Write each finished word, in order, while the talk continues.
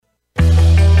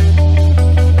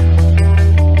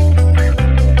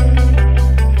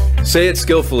Say It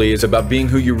Skillfully is about being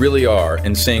who you really are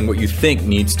and saying what you think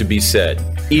needs to be said,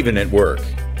 even at work.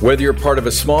 Whether you're part of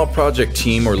a small project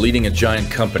team or leading a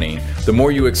giant company, the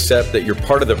more you accept that you're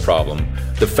part of the problem,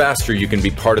 the faster you can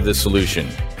be part of the solution.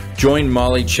 Join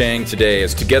Molly Chang today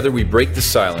as together we break the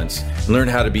silence and learn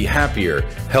how to be happier,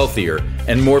 healthier,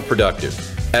 and more productive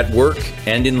at work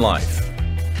and in life.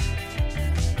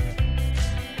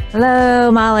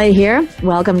 Hello, Molly here.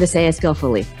 Welcome to Say It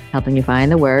Skillfully, helping you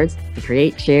find the words to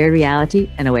create shared reality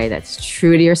in a way that's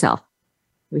true to yourself.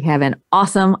 We have an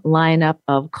awesome lineup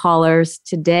of callers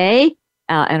today,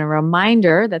 and a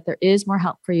reminder that there is more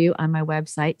help for you on my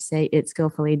website,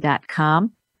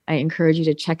 sayitskillfully.com. I encourage you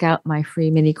to check out my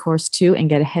free mini course too and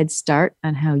get a head start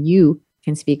on how you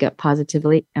can speak up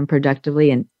positively and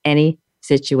productively in any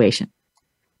situation.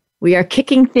 We are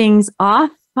kicking things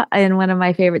off in one of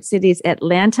my favorite cities,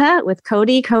 Atlanta, with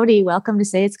Cody. Cody, welcome to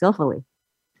Say It Skillfully.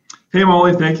 Hey,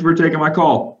 Molly, thank you for taking my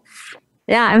call.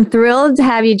 Yeah, I'm thrilled to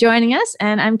have you joining us,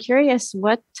 and I'm curious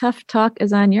what tough talk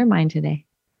is on your mind today.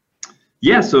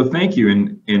 Yeah, so thank you.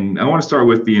 And I want to start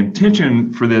with the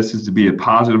intention for this is to be a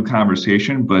positive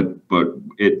conversation, but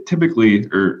it typically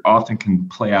or often can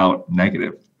play out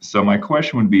negative. So my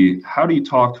question would be, how do you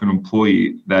talk to an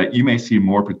employee that you may see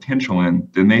more potential in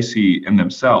than they see in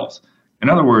themselves? In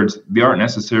other words, they aren't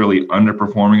necessarily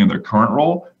underperforming in their current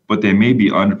role, but they may be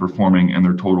underperforming in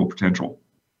their total potential.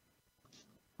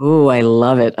 Oh, I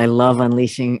love it. I love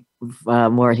unleashing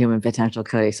more human potential,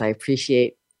 Cody. So I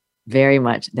appreciate very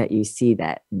much that you see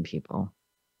that in people.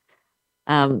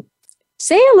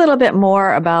 Say a little bit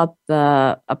more about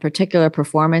a particular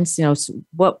performance. You know,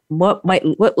 what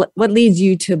leads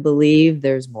you to believe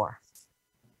there's more?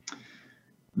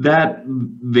 That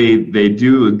they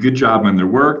do a good job in their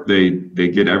work. They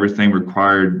get everything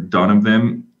required done of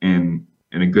them in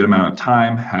a good amount of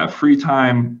time, have free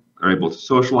time, are able to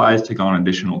socialize, take on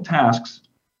additional tasks,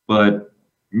 but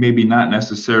maybe not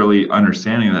necessarily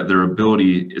understanding that their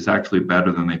ability is actually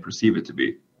better than they perceive it to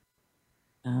be.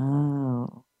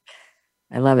 Oh,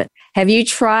 I love it. Have you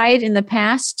tried in the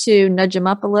past to nudge them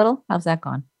up a little? How's that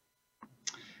gone?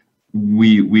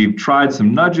 We've tried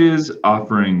some nudges,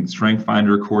 offering Strength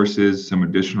Finder courses, some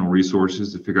additional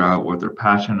resources to figure out what they're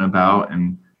passionate about,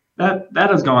 and that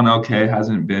has gone okay.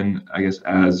 Hasn't been, I guess,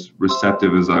 as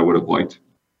receptive as I would have liked.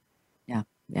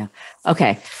 Yeah.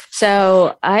 Okay.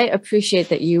 So I appreciate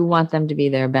that you want them to be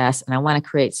their best, and I want to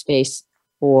create space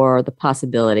for the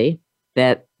possibility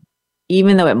that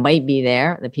even though it might be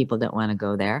there, that people don't want to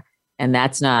go there, and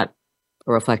that's not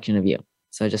a reflection of you.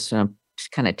 So just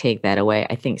kind of take that away.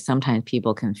 I think sometimes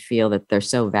people can feel that they're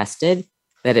so vested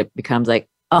that it becomes like,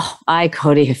 oh,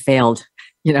 Cody, have failed,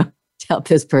 to help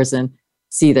this person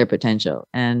see their potential.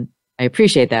 And I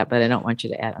appreciate that, but I don't want you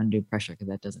to add undue pressure because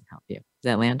that doesn't help you. Does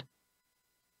that land?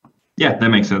 Yeah, that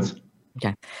makes sense.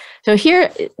 Okay. So here,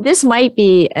 this might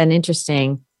be an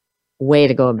interesting way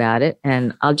to go about it.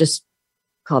 And I'll just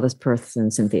call this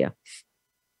person Cynthia.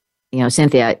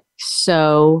 Cynthia,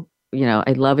 so,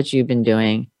 I love what you've been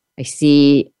doing. I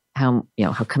see how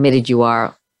committed you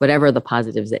are, whatever the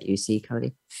positives that you see,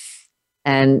 Cody.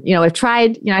 And, I've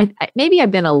tried, maybe I've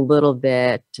been a little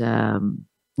bit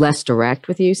less direct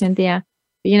with you, Cynthia.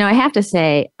 But, I have to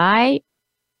say, I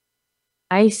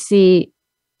see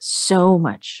so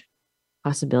much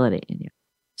possibility in you.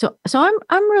 So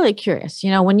I'm really curious,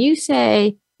 when you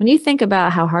think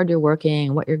about how hard you're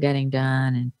working, what you're getting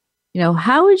done, and,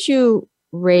 how would you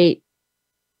rate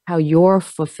how you're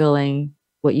fulfilling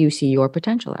what you see your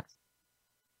potential as?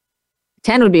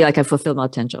 10 would be like I fulfilled my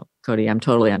potential, Cody. I'm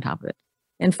totally on top of it.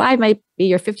 And 5 might be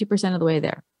you're 50% of the way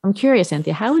there. I'm curious,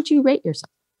 Cynthia, how would you rate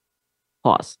yourself?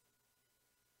 Pause.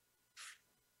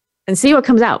 And see what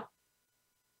comes out.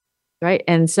 Right.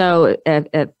 And so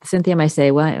Cynthia might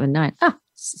say, well, I'm a 9.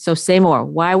 So say more.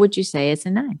 Why would you say it's a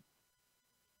 9?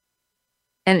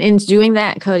 And in doing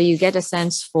that, Cody, you get a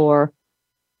sense for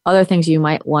other things you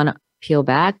might want to peel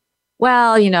back.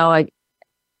 Well,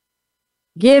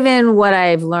 given what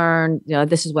I've learned,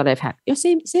 this is what I've had.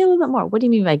 Say a little bit more. What do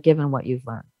you mean by given what you've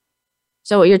learned?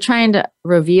 So what you're trying to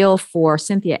reveal for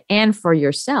Cynthia and for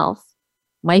yourself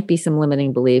might be some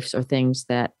limiting beliefs or things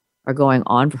that are going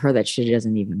on for her that she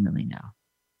doesn't even really know.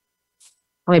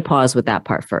 Let me pause with that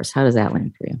part first. How does that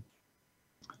land for you?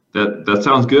 That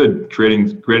sounds good.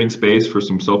 Creating space for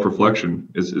some self-reflection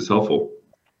is helpful.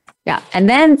 Yeah, and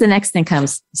then the next thing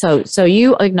comes. So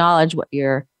you acknowledge what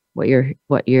you're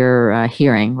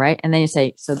hearing, right? And then you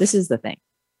say, so this is the thing,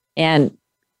 and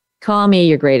call me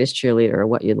your greatest cheerleader or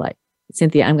what you'd like,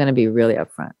 Cynthia. I'm going to be really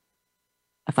upfront.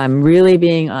 If I'm really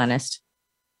being honest,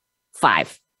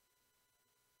 5.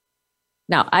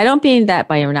 Now, I don't mean that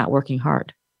by you're not working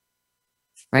hard.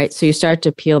 right? So you start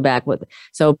to peel back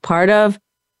so part of,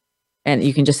 and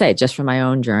you can just say, just from my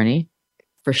own journey,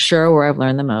 for sure where I've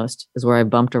learned the most is where I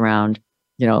bumped around,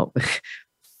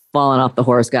 fallen off the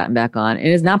horse, gotten back on.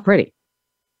 It is not pretty.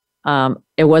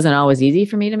 It wasn't always easy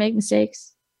for me to make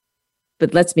mistakes,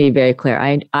 but let's be very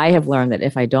clear. I have learned that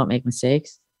if I don't make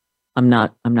mistakes, I'm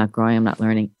not growing, I'm not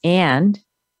learning, and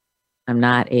I'm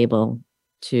not able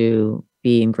to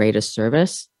be in greatest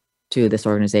service to this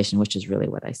organization, which is really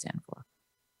what I stand for.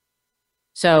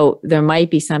 So there might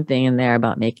be something in there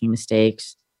about making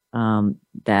mistakes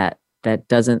that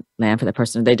doesn't land for the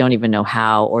person. They don't even know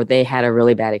how, or they had a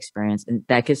really bad experience, and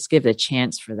that just gives a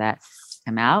chance for that to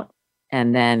come out,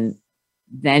 and then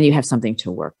you have something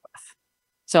to work with.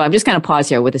 So I'm just going to pause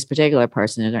here with this particular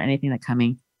person. Is there anything that's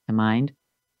coming to mind?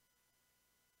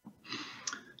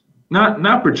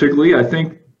 Not particularly. I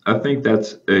think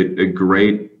that's a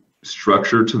great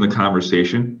structure to the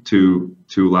conversation to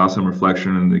allow some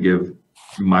reflection and to give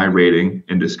my rating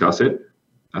and discuss it.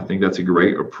 I think that's a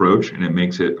great approach, and it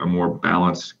makes it a more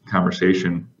balanced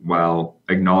conversation while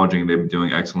acknowledging they've been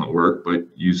doing excellent work, but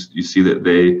you see that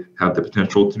they have the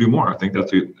potential to do more. I think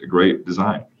that's a great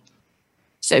design.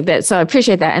 So I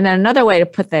appreciate that. And then another way to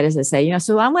put that is to say,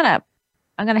 so I'm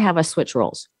gonna have us switch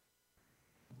roles.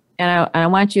 And I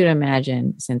want you to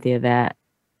imagine, Cynthia, that,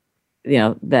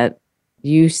 that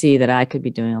you see that I could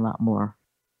be doing a lot more.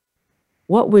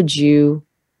 How would you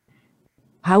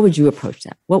approach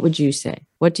that? What would you say?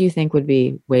 What do you think would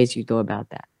be ways you'd go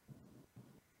about that?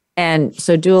 And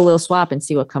so do a little swap and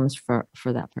see what comes for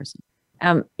that person.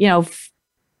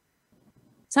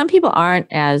 Some people aren't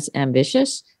as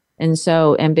ambitious. And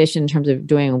so ambition in terms of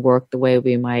doing work the way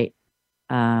we might,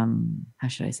 how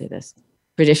should I say this?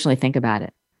 Traditionally think about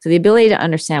it. So the ability to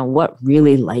understand what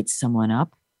really lights someone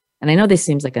up. And I know this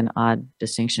seems like an odd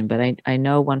distinction, but I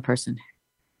know one person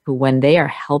who, when they are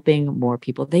helping more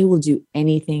people, they will do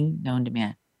anything known to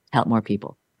man to help more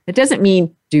people. It doesn't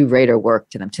mean do greater work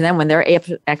to them. To them, when they're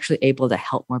actually able to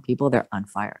help more people, they're on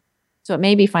fire. So it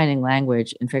may be finding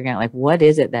language and figuring out what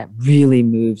is it that really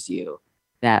moves you,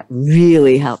 that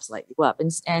really helps light you up,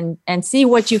 and see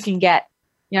what you can get.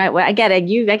 I get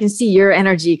it. I can see your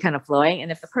energy kind of flowing.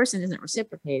 And if the person isn't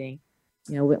reciprocating,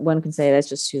 one can say that's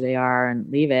just who they are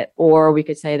and leave it. Or we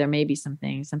could say there may be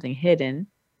something hidden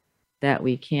that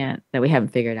we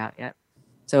haven't figured out yet.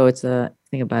 So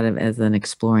think about it as an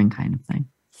exploring kind of thing.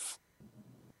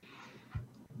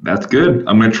 That's good.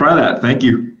 I'm going to try that. Thank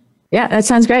you. Yeah, that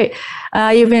sounds great.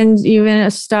 You've been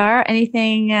a star.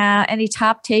 Anything, any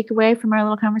top takeaway from our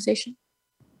little conversation?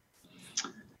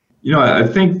 I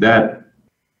think that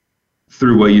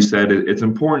through what you said, it's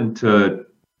important to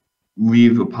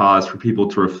leave a pause for people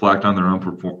to reflect on their own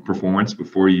performance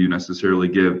before you necessarily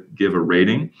give a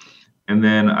rating. And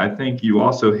then I think you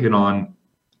also hit on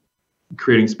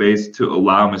creating space to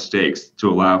allow mistakes, to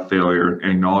allow failure,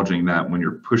 and acknowledging that when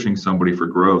you're pushing somebody for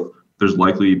growth, there's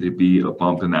likely to be a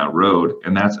bump in that road,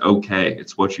 and that's okay.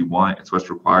 It's what you want. It's what's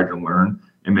required to learn,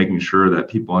 and making sure that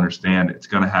people understand it's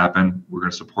going to happen. We're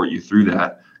going to support you through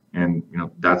that. And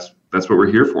that's what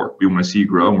we're here for. We want to see you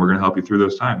grow, and we're going to help you through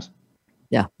those times.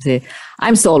 Yeah. See,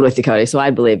 I'm sold with you, Cody. So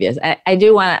I believe you. I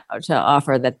do want to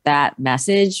offer that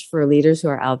message for leaders who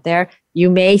are out there. You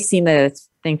may seem to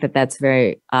think that that's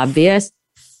very obvious.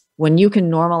 When you can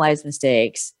normalize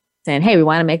mistakes, saying, hey, we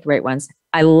want to make the right ones.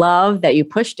 I love that you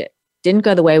pushed it. Didn't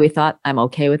go the way we thought. I'm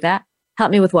okay with that.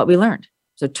 Help me with what we learned.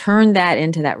 So turn that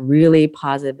into that really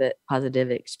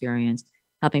positive experience,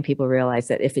 helping people realize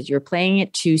that if you're playing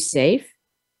it too safe,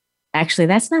 actually,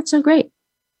 that's not so great.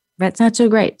 That's not so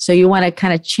great. So you want to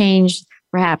kind of change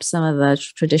perhaps some of the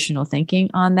traditional thinking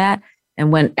on that.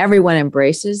 And when everyone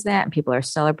embraces that and people are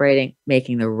celebrating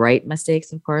making the right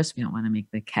mistakes, of course, we don't want to make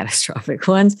the catastrophic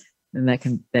ones. And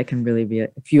that can really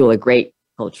fuel a great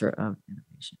culture of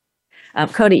innovation.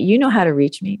 Cody, you know how to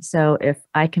reach me. So if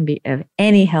I can be of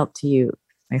any help to you,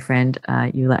 my friend,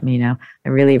 you let me know. I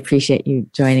really appreciate you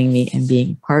joining me and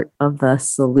being part of the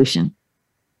solution.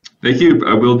 Thank you.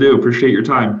 I will do. Appreciate your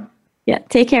time. Yeah.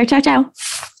 Take care. Ciao, ciao.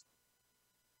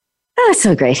 Oh,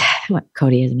 so great. I want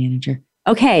Cody as a manager.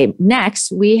 Okay.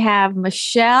 Next, we have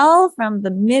Michelle from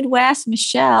the Midwest.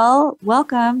 Michelle,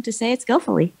 welcome to Say It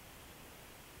Skillfully.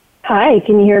 Hi.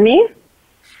 Can you hear me?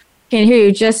 Can hear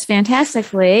you just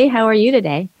fantastically. How are you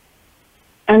today?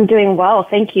 I'm doing well.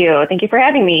 Thank you. Thank you for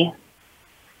having me.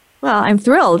 Well, I'm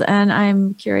thrilled, and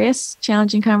I'm curious,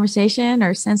 challenging conversation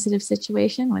or sensitive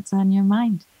situation. What's on your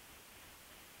mind?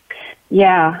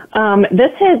 Yeah,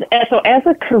 so as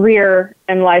a career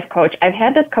and life coach, I've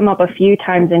had this come up a few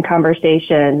times in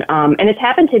conversation, and it's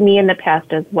happened to me in the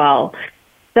past as well.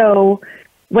 So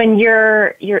when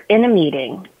you're in a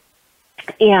meeting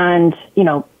and,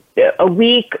 a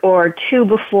week or two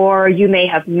before, you may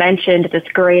have mentioned this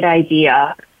great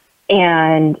idea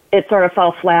and it sort of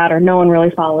fell flat or no one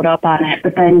really followed up on it.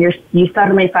 But then you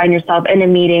suddenly find yourself in a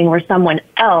meeting where someone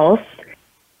else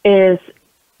is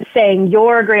saying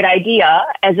your great idea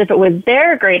as if it was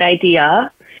their great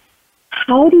idea.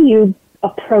 How do you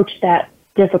approach that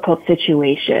difficult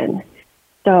situation?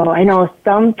 So I know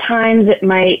sometimes it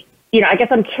might, I guess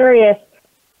I'm curious,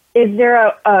 is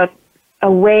there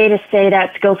a way to say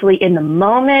that skillfully in the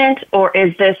moment, or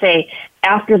is this a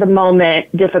after the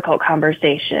moment difficult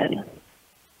conversation?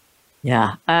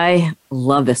 Yeah, I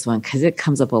love this one because it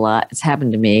comes up a lot. It's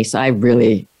happened to me, so I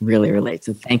really, really relate.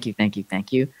 So thank you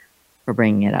for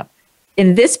bringing it up.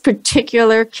 In this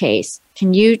particular case,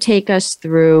 can you take us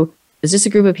through, is this a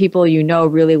group of people you know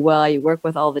really well, you work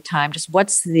with all the time? Just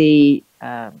what's the,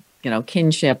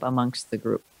 kinship amongst the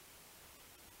group?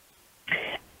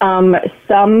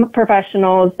 Some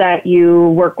professionals that you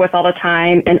work with all the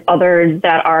time and others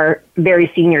that are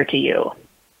very senior to you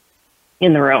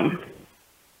in the room.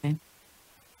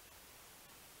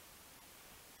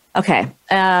 Okay.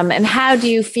 And how do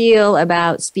you feel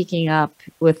about speaking up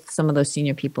with some of those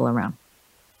senior people around?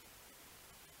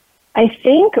 I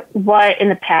think what in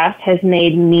the past has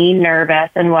made me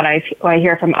nervous and what I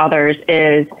hear from others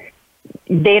is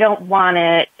they don't want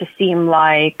it to seem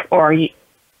like, or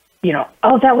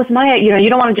oh, that was my, you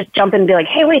don't want to just jump in and be like,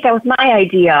 hey, wait, that was my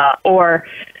idea. Or,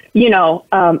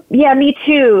 yeah, me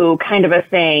too, kind of a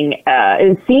thing.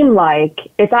 It seemed like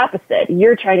it's opposite.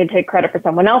 You're trying to take credit for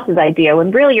someone else's idea when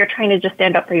really you're trying to just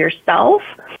stand up for yourself.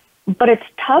 But it's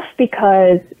tough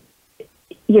because,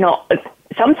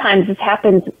 sometimes this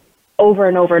happens over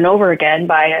and over and over again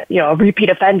by, a repeat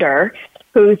offender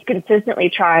who's consistently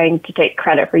trying to take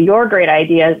credit for your great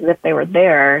ideas as if they were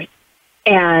theirs.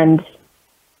 And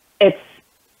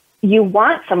you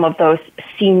want some of those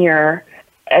senior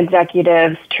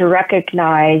executives to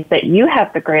recognize that you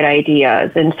have the great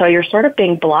ideas. And so you're sort of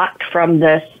being blocked from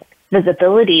this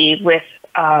visibility with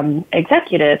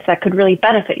executives that could really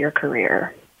benefit your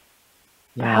career.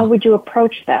 Yeah. How would you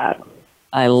approach that?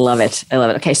 I love it.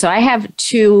 Okay, so I have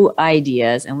two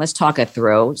ideas, and let's talk it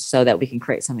through so that we can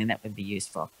create something that would be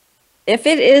useful. If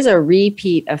it is a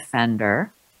repeat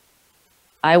offender,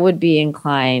 I would be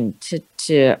inclined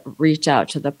to reach out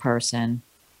to the person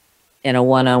in a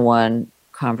one-on-one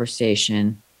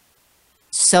conversation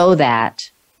so that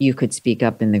you could speak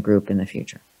up in the group in the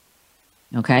future.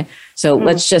 Okay? So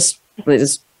let's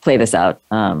play this out.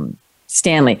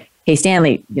 Stanley. Hey,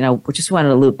 Stanley, we just wanted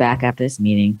to loop back after this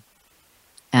meeting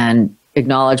and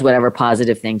acknowledge whatever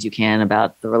positive things you can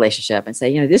about the relationship and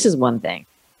say, this is one thing,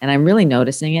 and I'm really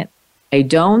noticing it. I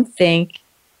don't think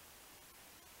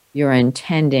you're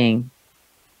intending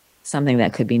something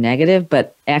that could be negative,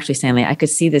 but actually, Stanley, I could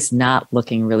see this not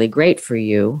looking really great for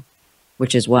you,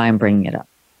 which is why I'm bringing it up.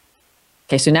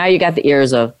 Okay, so now you got the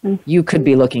ears of, you could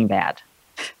be looking bad.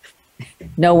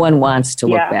 No one wants to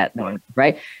look bad,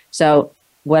 right? So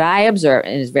what I observe,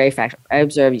 and it's very factual, I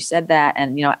observe you said that,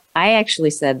 and I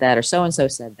actually said that, or so-and-so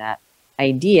said that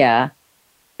idea.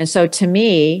 And so to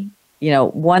me,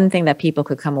 one thing that people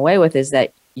could come away with is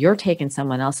that you're taking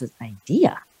someone else's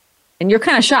idea. And you're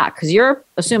kind of shocked because you're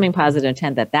assuming positive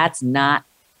intent that that's not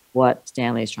what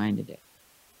Stanley is trying to do.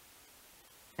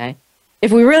 Okay?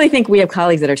 If we really think we have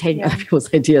colleagues that are taking other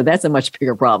people's idea, that's a much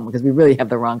bigger problem because we really have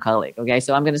the wrong colleague. Okay?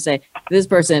 So I'm going to say this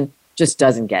person just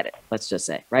doesn't get it. Let's just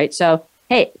say, right? So,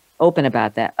 hey, open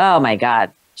about that. Oh my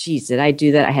God. Geez, did I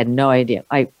do that? I had no idea.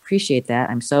 I appreciate that.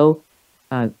 I'm so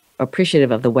appreciative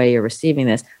of the way you're receiving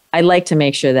this. I'd like to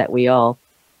make sure that we all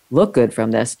look good from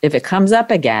this. If it comes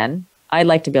up again, I'd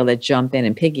like to be able to jump in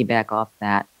and piggyback off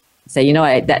that. Say,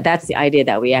 that's the idea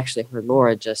that we actually heard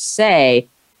Laura just say,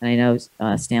 and I know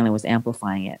Stanley was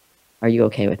amplifying it. Are you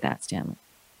okay with that, Stanley?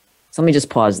 So let me just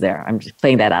pause there. I'm just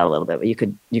playing that out a little bit, but you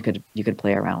could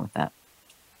play around with that.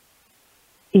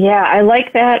 Yeah, I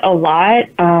like that a lot.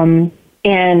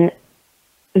 And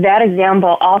that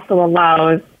example also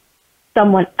allows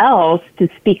someone else to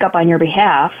speak up on your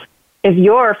behalf. If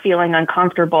you're feeling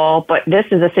uncomfortable, but this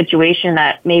is a situation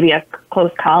that maybe a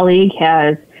close colleague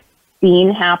has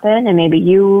seen happen, and maybe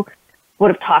you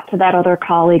would have talked to that other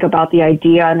colleague about the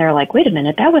idea, and they're like, wait a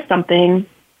minute, that was something,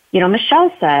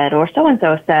 Michelle said, or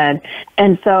so-and-so said.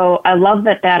 And so I love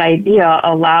that idea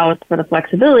allows for the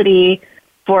flexibility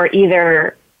for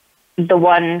either the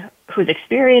one who's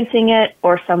experiencing it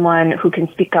or someone who can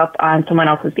speak up on someone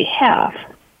else's behalf.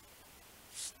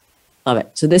 Love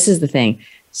it. So this is the thing.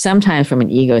 Sometimes from an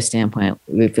ego standpoint,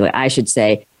 we feel like I should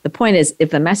say, the point is,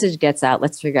 if the message gets out,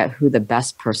 let's figure out who the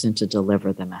best person to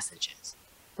deliver the message is.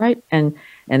 right? And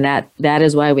that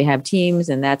is why we have teams,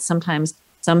 and that sometimes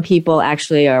some people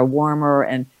actually are warmer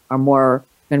and are more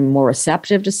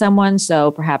receptive to someone.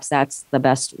 So perhaps that's the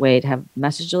best way to have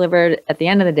message delivered. At the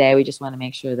end of the day, we just want to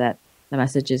make sure that the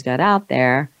messages got out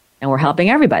there and we're helping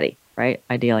everybody, right?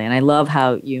 Ideally. And I love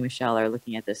how you, Michelle, are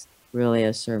looking at this really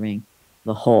as serving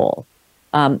the whole.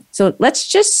 So let's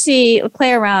just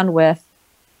play around with,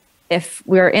 if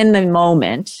we're in the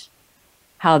moment,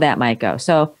 how that might go.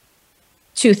 So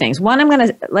two things. One,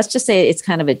 let's just say it's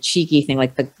kind of a cheeky thing.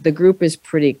 Like the group is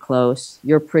pretty close.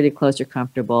 You're pretty close. You're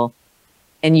comfortable.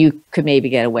 And you could maybe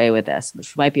get away with this,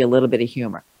 which might be a little bit of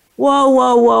humor. Whoa,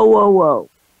 whoa, whoa, whoa, whoa.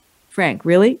 Frank,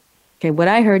 really? Okay, what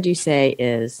I heard you say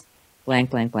is blank,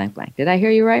 blank, blank, blank. Did I hear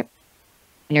you right?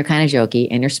 And you're kind of jokey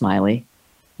and you're smiley,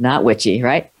 not witchy,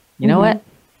 right? You know what?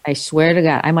 I swear to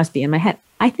God, I must be in my head.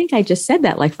 I think I just said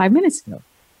that like 5 minutes ago.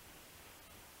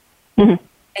 And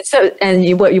so,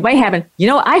 what you might happen,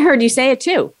 I heard you say it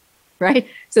too, right?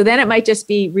 So then it might just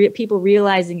be people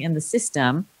realizing in the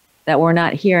system that we're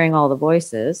not hearing all the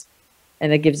voices,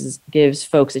 and it gives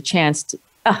folks a chance to,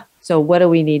 so what do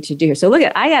we need to do here? So look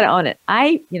I got to own it.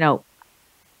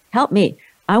 Help me.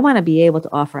 I want to be able to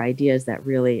offer ideas that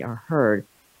really are heard.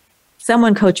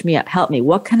 Someone coach me up, help me.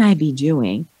 What can I be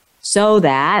doing so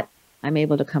that I'm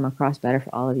able to come across better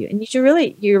for all of you? And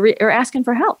you're asking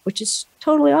for help, which is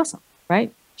totally awesome,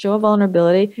 right? Show a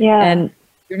vulnerability. Yeah. And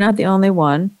you're not the only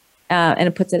one. And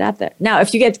it puts it out there. Now,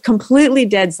 if you get completely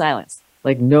dead silence,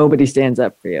 like nobody stands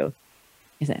up for you,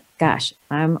 you say, gosh,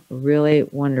 I'm really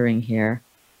wondering here.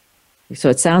 So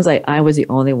it sounds like I was the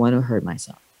only one who heard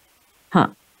myself.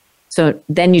 So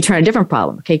then you turn a different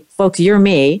problem. Okay, folks, you're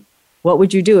me. What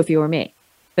would you do if you were me?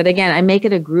 But again, I make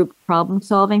it a group problem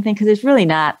solving thing because it's really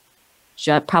not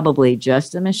probably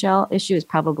just a Michelle issue. It's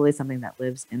probably something that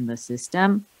lives in the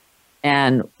system.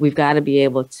 And we've got to be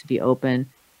able to be open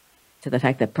to the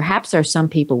fact that perhaps there are some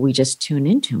people we just tune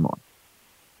into more.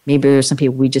 Maybe there's some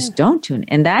people we just don't tune in.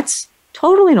 And that's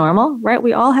totally normal, right?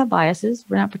 We all have biases.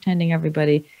 We're not pretending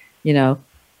everybody,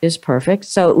 is perfect.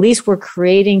 So at least we're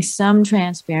creating some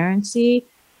transparency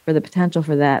for the potential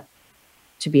for that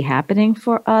to be happening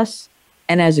for us.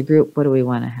 And as a group, what do we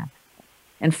want to have?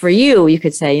 And for you, you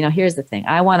could say, here's the thing.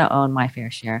 I want to own my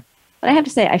fair share. But I have to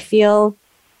say, I feel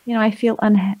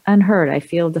unheard. I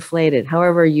feel deflated.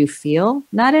 However you feel,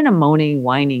 not in a moaning,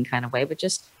 whining kind of way, but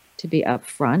just to be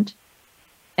upfront.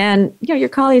 And your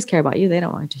colleagues care about you. They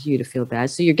don't want you to feel bad.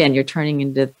 So you're turning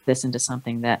into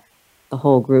something that the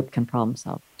whole group can problem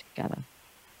solve together.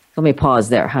 So let me pause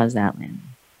there. How's that, Lynn?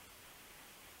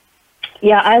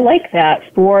 Yeah, I like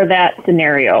that for that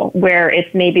scenario where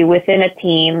it's maybe within a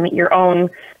team, your own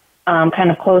kind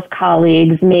of close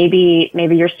colleagues, maybe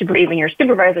even your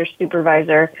supervisor's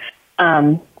supervisor.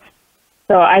 So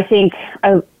I think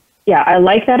I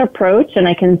like that approach, and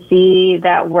I can see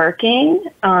that working.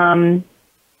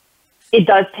 It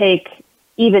does take,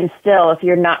 even still, if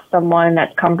you're not someone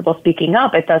that's comfortable speaking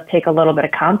up, it does take a little bit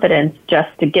of confidence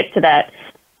just to get to that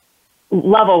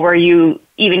level where you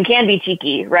even can be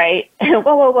cheeky, right?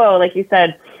 Whoa, like you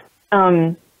said.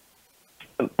 But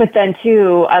then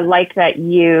too, I like that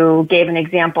you gave an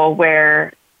example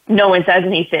where no one says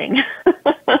anything.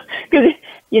 Because,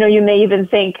 you may even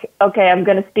think, okay, I'm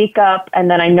going to speak up, and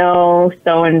then I know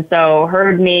so-and-so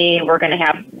heard me, they're going to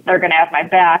have my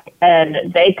back,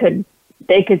 and they could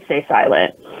stay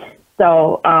silent.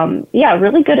 So,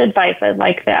 really good advice. I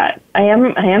like that. I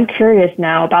am curious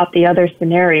now about the other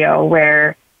scenario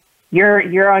where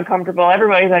you're uncomfortable,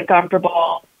 everybody's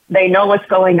uncomfortable, they know what's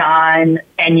going on,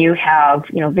 and you have,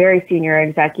 very senior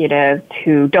executives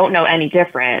who don't know any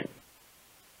different.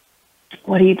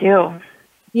 What do you do?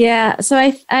 Yeah. So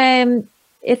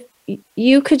if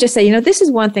you could just say, this is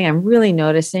one thing I'm really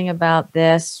noticing about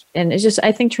this. And it's just,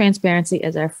 I think transparency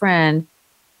as our friend,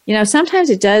 sometimes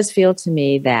it does feel to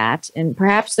me that, and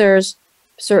perhaps there's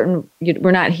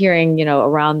we're not hearing,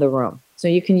 around the room. So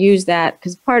you can use that,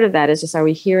 because part of that is just, are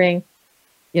we hearing,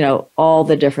 all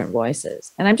the different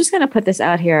voices? And I'm just going to put this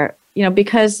out here,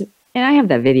 because, and I have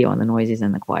that video on the noisies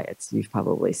and the quiets you've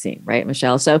probably seen, right,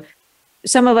 Michelle? So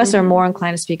some of us are more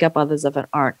inclined to speak up, others of it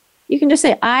aren't. You can just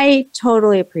say, I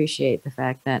totally appreciate the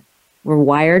fact that we're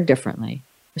wired differently.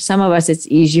 For some of us, it's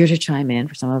easier to chime in.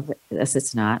 For some of us,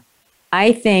 it's not.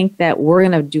 I think that we're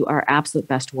going to do our absolute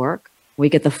best work. We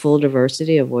get the full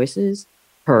diversity of voices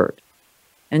heard.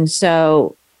 And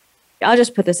so I'll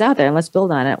just put this out there and let's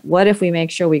build on it. What if we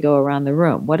make sure we go around the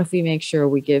room? What if we make sure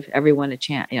we give everyone a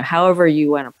chance, however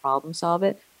you want to problem solve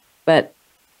it? But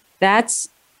that's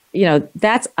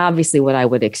obviously what I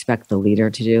would expect the leader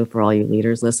to do. For all you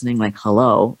leaders listening, like,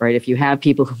 hello, right? If you have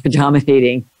people who are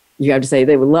dominating, you have to say,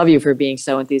 they would love you for being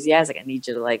so enthusiastic. I need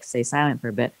you to like stay silent for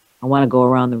a bit. I want to go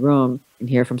around the room and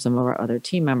hear from some of our other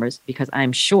team members because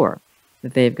I'm sure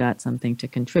that they've got something to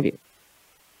contribute.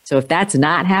 So if that's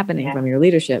not happening from your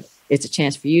leadership, it's a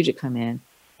chance for you to come in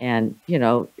and, you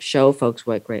know, show folks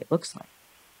what great looks like.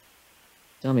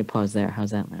 So let me pause there.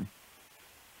 How's that, man?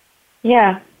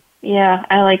 Yeah,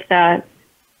 I like that.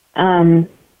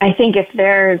 I think if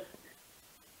there's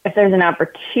an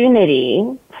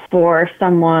opportunity for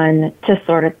someone to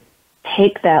sort of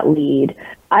take that lead,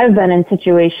 I've been in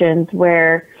situations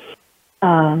where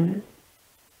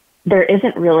there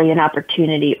isn't really an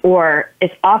opportunity, or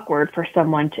it's awkward for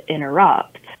someone to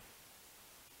interrupt.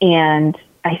 And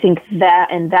I think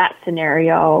that in that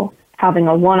scenario, having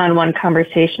a one-on-one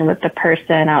conversation with the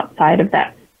person outside of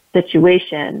that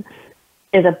situation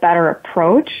is a better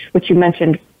approach, which you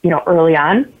mentioned, you know, early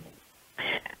on.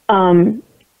 And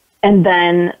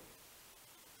then,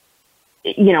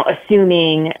 you know,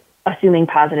 assuming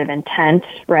positive intent,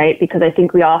 right? Because I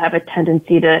think we all have a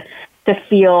tendency to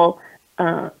feel,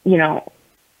 you know,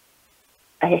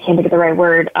 I can't think of the right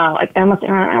word. Like almost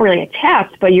not really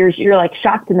attacked, but you're like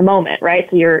shocked in the moment, right?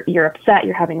 So you're upset,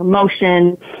 you're having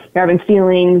emotion, you're having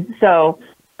feelings. So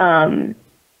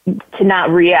to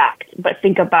not react, but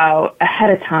think about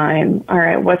ahead of time. All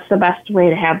right, what's the best way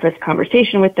to have this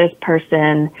conversation with this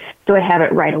person? Do I have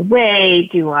it right away?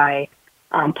 Do I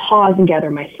pause and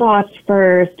gather my thoughts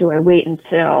first? Do I wait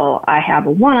until I have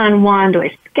a one-on-one? Do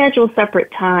I schedule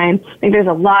separate time? I think there's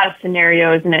a lot of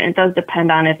scenarios, and it does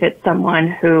depend on if it's someone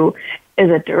who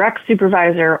is a direct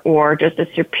supervisor or just a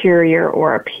superior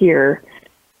or a peer.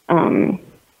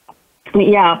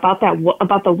 Yeah, about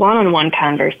the one-on-one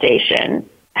conversation,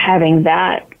 having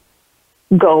that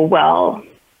go well.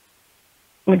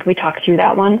 Can we talk through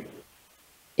that one?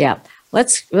 Yeah.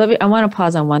 I want to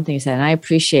pause on one thing you said, and I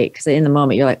appreciate, because in the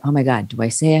moment you're like, oh my God, do I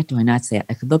say it? Do I not say it?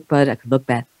 I could look good. I could look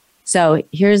bad. So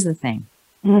here's the thing.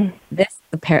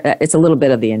 It's a little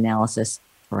bit of the analysis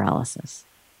paralysis.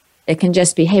 It can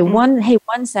just be, hey,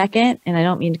 one second, and I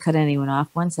don't mean to cut anyone off.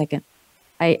 1 second.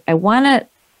 I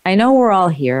know we're all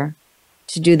here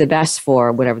to do the best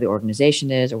for whatever the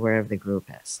organization is or wherever the group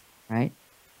is, right?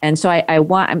 And so I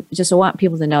want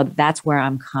people to know that that's where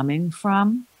I'm coming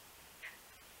from.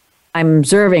 I'm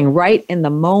observing right in the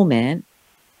moment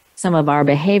some of our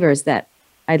behaviors that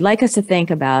I'd like us to think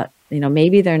about, you know,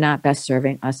 maybe they're not best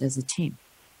serving us as a team.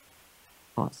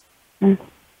 Pause.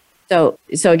 So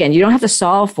again, you don't have to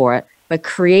solve for it, but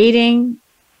creating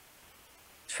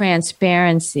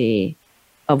transparency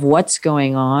of what's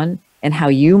going on and how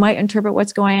you might interpret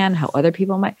what's going on, how other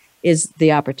people might, is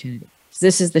the opportunity. So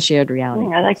this is the shared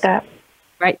reality. I like that.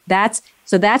 Right? That's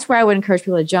where I would encourage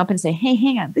people to jump and say, hey,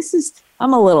 hang on,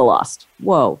 I'm a little lost.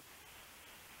 Whoa.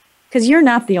 Because you're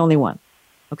not the only one.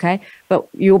 Okay? But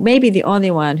you may be the only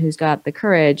one who's got the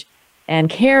courage and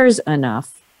cares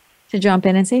enough to jump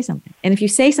in and say something. And if you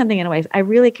say something in a way, I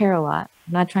really care a lot.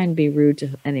 I'm not trying to be rude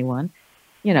to anyone.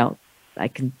 You know, I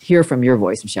can hear from your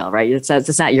voice, Michelle, right? It's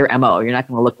not your MO. You're not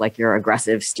going to look like you're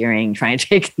aggressive, steering, trying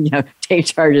to take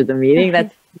charge of the meeting.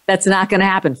 That's not going to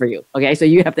happen for you. Okay? So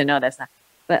you have to know that's not.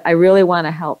 But I really want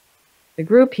to help the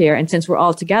group here. And since we're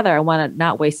all together, I want to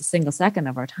not waste a single second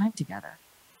of our time together.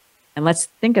 And let's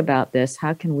think about this.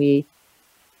 How can we,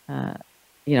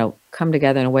 come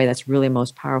together in a way that's really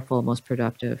most powerful, most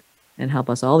productive, and help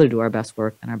us all to do our best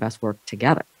work and our best work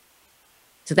together.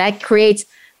 So that creates,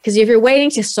 because if you're waiting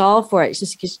to solve for it, it's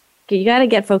just you got to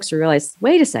get folks to realize,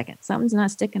 wait a second, something's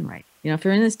not sticking right. You know, if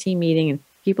you're in this team meeting and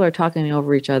people are talking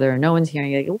over each other and no one's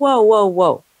hearing, you go,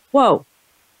 whoa.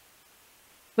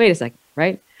 Wait a second,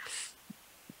 right?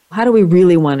 How do we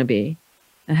really want to be?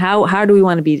 And how do we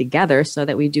want to be together so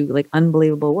that we do like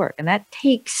unbelievable work? And that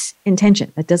takes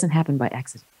intention. That doesn't happen by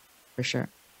accident, for sure.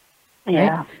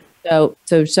 Yeah. Right? So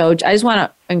I just want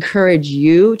to encourage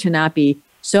you to not be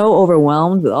so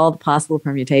overwhelmed with all the possible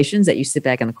permutations that you sit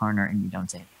back in the corner and you don't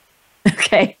say anything.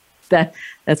 Okay?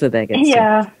 That's what that gets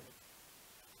to.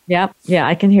 Yep. Yeah,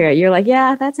 I can hear it. You're like,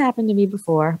 yeah, that's happened to me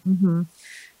before.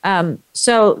 Mm-hmm.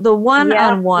 So the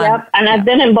one-on-one. Yep. And I've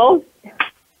been in both.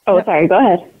 Oh, yep. Sorry. Go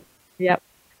ahead. Yep.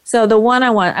 So the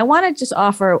one-on-one, I want to just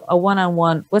offer a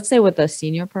one-on-one, let's say with a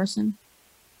senior person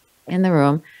in the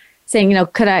room, saying, you know,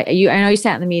 I know you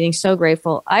sat in the meeting, so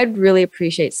grateful. I'd really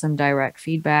appreciate some direct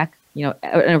feedback, you know,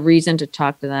 a reason to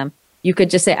talk to them. You could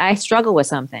just say, I struggle with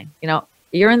something. You know,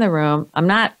 you're in the room. I'm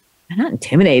not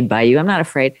intimidated by you. I'm not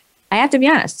afraid. I have to be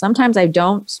honest. Sometimes I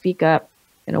don't speak up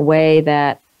in a way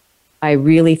that I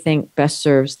really think best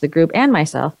serves the group and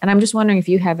myself. And I'm just wondering if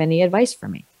you have any advice for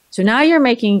me. So now you're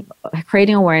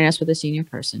creating awareness with a senior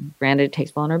person. Granted, it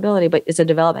takes vulnerability, but it's a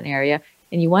development area.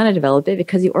 and you want to develop it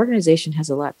because the organization has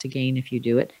a lot to gain if you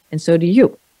do it, and so do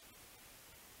you.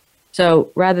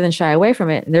 So rather than shy away from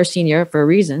it, and they're senior for a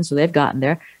reason, so they've gotten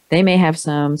there, they may have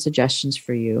some suggestions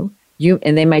for you.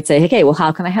 And they might say, okay, well,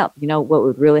 how can I help? You know, what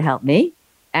would really help me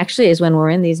actually is when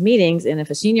we're in these meetings, and if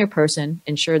a senior person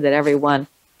ensured that everyone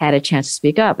had a chance to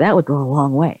speak up, that would go a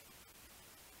long way.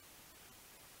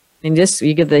 And just,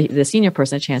 you give the senior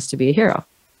person a chance to be a hero.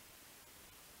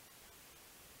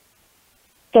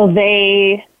 So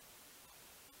they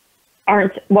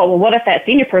aren't, well, what if that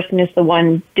senior person is the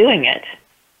one doing it?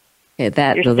 Okay, Is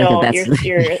that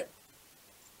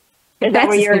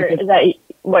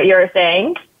what you're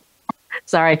saying?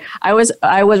 Sorry, I was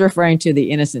referring to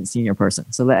the innocent senior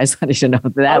person. So that I just wanted you to know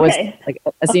that was like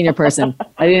a senior person.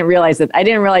 I didn't realize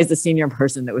the senior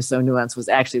person that was so nuanced was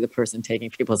actually the person taking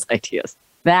people's ideas.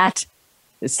 That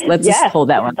is, let's just hold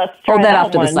that one. Hold that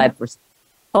off to the side for.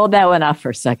 Hold that one off for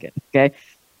a second, okay?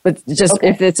 But just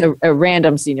if it's a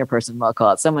random senior person, we'll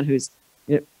call it someone who's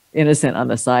innocent on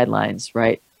the sidelines,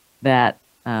 right? That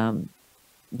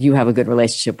you have a good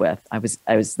relationship with.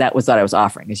 That was what I was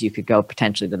offering, is you could go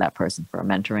potentially to that person for a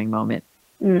mentoring moment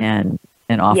and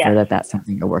offer that that's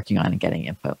something you're working on and getting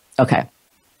info. Okay.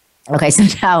 So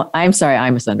now, I'm sorry, I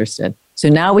misunderstood. So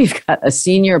now we've got a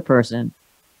senior person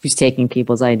who's taking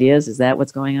people's ideas. Is that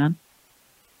what's going on?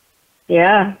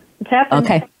 Yeah, it's happening.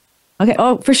 Okay.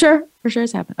 Oh, for sure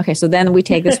it's happened. Okay. So then we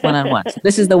take this one-on-one. So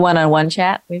this is the one-on-one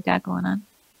chat we've got going on.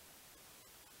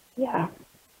 Yeah.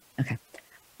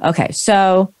 Okay,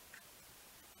 so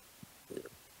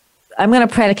I'm going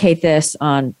to predicate this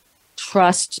on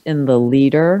trust in the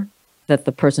leader that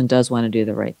the person does want to do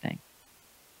the right thing.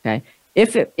 Okay,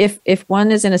 if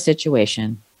one is in a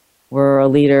situation where a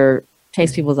leader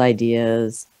takes people's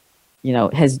ideas,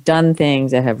 has done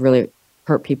things that have really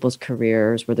hurt people's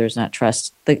careers, where there's not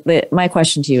trust, my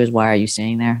question to you is, why are you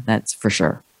staying there? That's for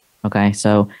sure. Okay,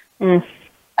 so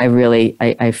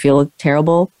I feel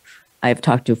terrible. I've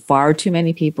talked to far too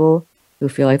many people who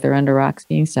feel like they're under rocks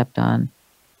being stepped on.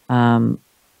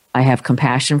 I have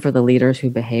compassion for the leaders who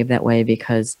behave that way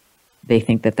because they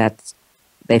think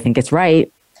they think it's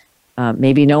right.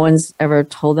 Maybe no one's ever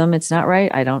told them it's not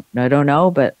right. I don't know,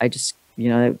 but I just,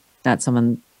 not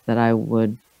someone that I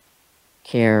would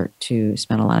care to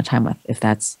spend a lot of time with if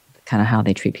that's kind of how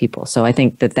they treat people. So I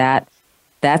think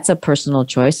that's a personal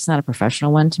choice. It's not a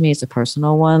professional one to me. It's a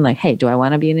personal one. Like, hey, do I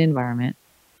want to be in an environment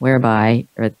whereby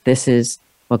this is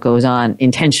what goes on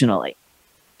intentionally?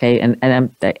 Okay.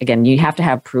 And again, you have to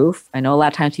have proof. I know a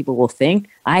lot of times people will think,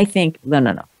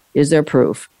 no. Is there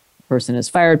proof? The person has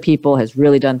fired people, has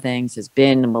really done things, has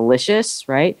been malicious,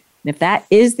 right? And if that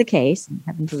is the case,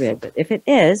 heaven forbid, but if it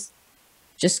is,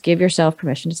 just give yourself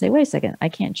permission to say, wait a second, I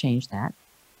can't change that.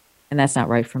 And that's not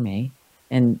right for me.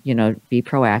 And, be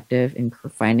proactive in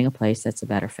finding a place that's a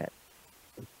better fit.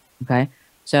 Okay.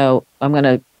 So I'm going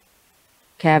to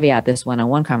caveat this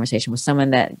one-on-one conversation with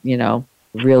someone that,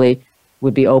 really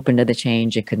would be open to the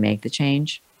change and could make the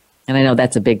change. And I know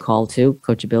that's a big call too,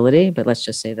 coachability, but let's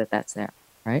just say that that's there,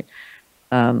 right?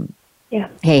 Yeah.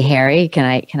 Hey, Harry, can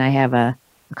I have a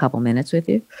couple minutes with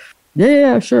you?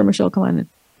 Yeah, sure, Michelle, come on in.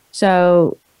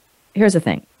 So here's the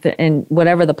thing, and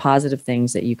whatever the positive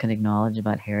things that you can acknowledge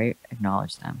about Harry,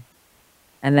 acknowledge them.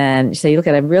 And then say, look,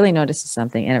 I've really noticed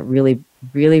something and it really,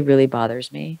 really, really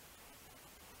bothers me.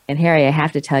 And Harry, I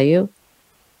have to tell you,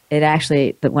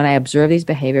 that when I observe these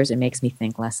behaviors, it makes me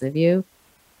think less of you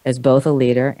as both a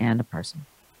leader and a person.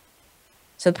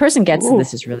 So the person gets that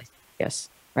this is really serious,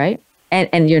 right?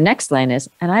 And your next line is,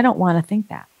 and I don't want to think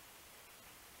that.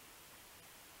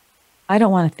 I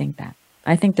don't want to think that.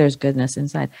 I think there's goodness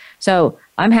inside. So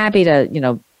I'm happy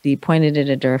to, be pointed in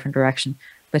a different direction.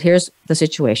 But here's the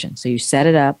situation. So you set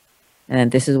it up, and then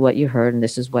this is what you heard, and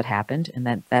this is what happened,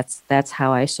 and that's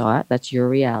how I saw it. That's your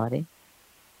reality.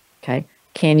 Okay.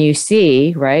 Can you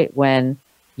see, right, when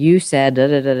you said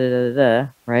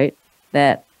right,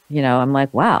 that, I'm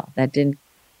like, wow, that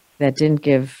didn't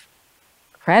give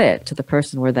credit to the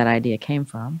person where that idea came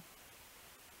from.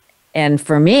 And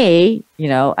for me,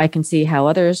 I can see how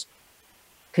others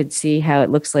could see how it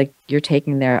looks like you're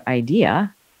taking their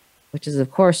idea, which is,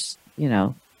 of course,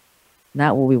 not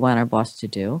what we want our boss to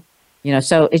do.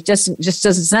 So it just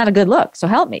does, it's not a good look. So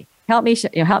help me, help me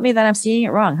that I'm seeing it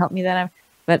wrong. Help me that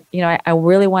but I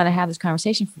really want to have this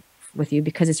conversation with you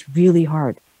because it's really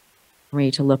hard for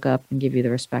me to look up and give you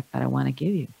the respect that I want to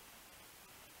give you.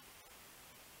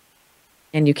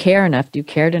 And you cared enough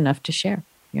to share.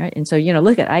 Right? And so,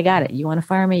 look I got it. You want to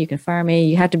fire me? You can fire me.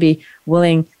 You have to be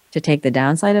willing to take the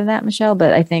downside of that, Michelle.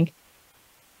 But I think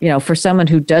for someone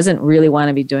who doesn't really want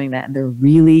to be doing that, and they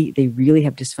really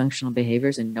have dysfunctional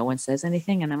behaviors and no one says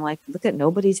anything. And I'm like, look at,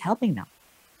 nobody's helping them.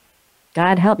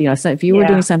 God help, so if you were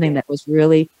doing something that was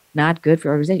really not good for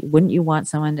your organization, wouldn't you want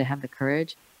someone to have the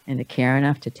courage and to care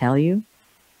enough to tell you?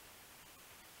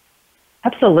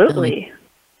 Absolutely.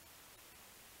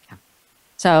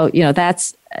 So,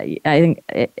 that's, I think,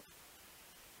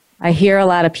 I hear a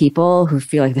lot of people who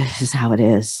feel like this is how it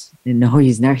is. No,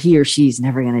 he or she's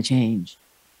never going to change.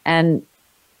 And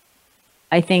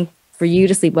I think for you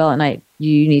to sleep well at night,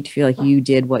 you need to feel like you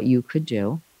did what you could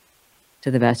do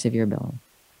to the best of your ability.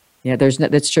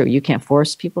 That's true. You can't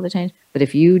force people to change, but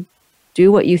if you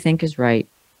do what you think is right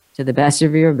to the best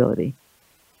of your ability,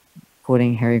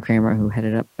 quoting Harry Kramer, who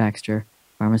headed up Baxter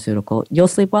Pharmaceutical, you'll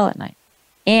sleep well at night.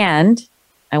 And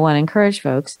I want to encourage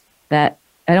folks that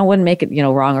wouldn't make it,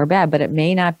 wrong or bad, but it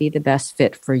may not be the best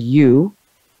fit for you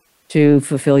to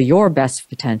fulfill your best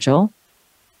potential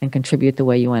and contribute the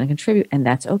way you want to contribute. And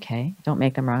that's okay. Don't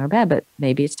make them wrong or bad, but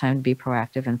maybe it's time to be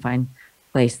proactive and find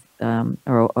a place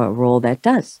or a role that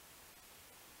does.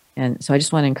 And so I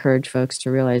just want to encourage folks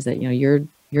to realize that,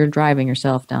 you're driving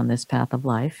yourself down this path of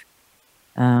life.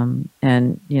 And,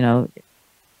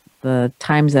 the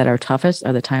times that are toughest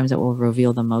are the times that will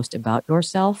reveal the most about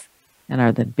yourself and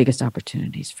are the biggest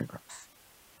opportunities for growth.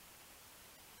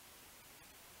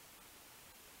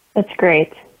 That's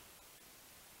great.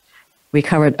 We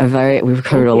covered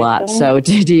a lot. So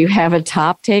do you have a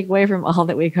top takeaway from all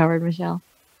that we covered, Michelle?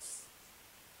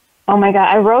 Oh my God,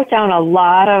 I wrote down a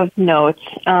lot of notes.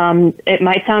 It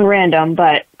might sound random,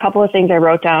 but a couple of things I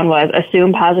wrote down was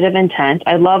assume positive intent.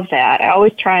 I love that. I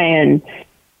always try and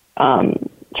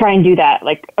do that,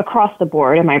 like across the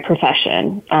board in my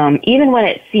profession. Even when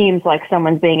it seems like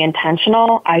someone's being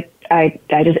intentional, I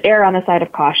just err on the side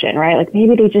of caution, right? Like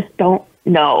maybe they just don't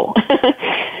know.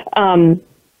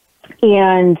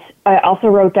 And I also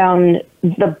wrote down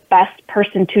the best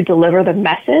person to deliver the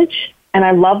message. And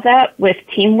I love that with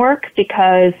teamwork,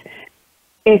 because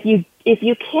if you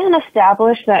can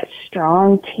establish that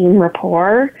strong team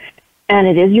rapport and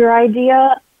it is your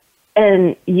idea,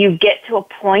 and you get to a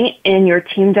point in your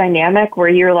team dynamic where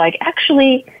you're like,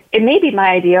 actually, it may be my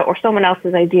idea or someone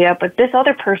else's idea, but this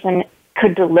other person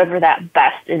could deliver that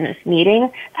best in this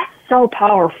meeting. That's so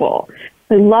powerful.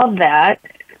 I love that.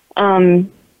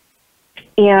 And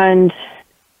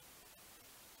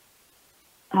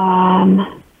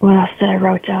what else did I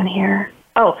wrote down here?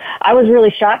 Oh, I was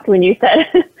really shocked when you said,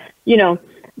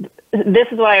 this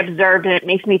is what I observed and it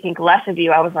makes me think less of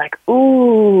you. I was like,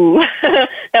 ooh,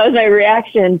 that was my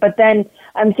reaction. But then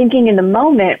I'm thinking in the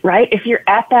moment, right? If you're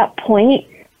at that point,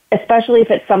 especially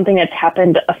if it's something that's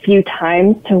happened a few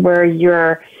times to where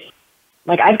you're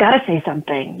like, I've got to say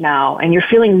something now, and you're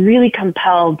feeling really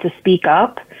compelled to speak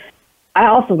up, I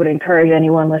also would encourage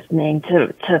anyone listening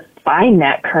to find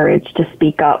that courage to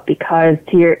speak up, because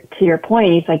to your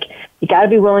point, it's like you got to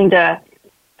be willing to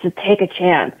take a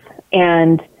chance.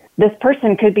 And this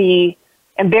person could be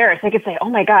embarrassed. They could say, "Oh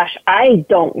my gosh, I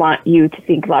don't want you to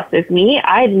think less of me.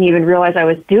 I didn't even realize I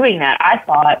was doing that. I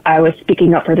thought I was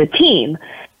speaking up for the team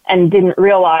and didn't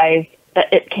realize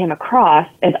that it came across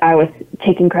as I was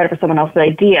taking credit for someone else's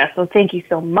idea. So thank you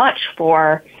so much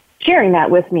for sharing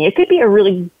that with me." It could be a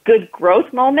really good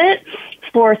growth moment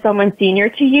for someone senior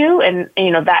to you, and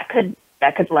that could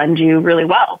lend you really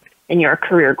well in your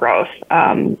career growth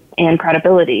and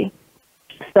credibility.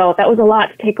 So that was a lot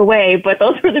to take away, but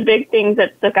those were the big things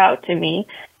that stuck out to me.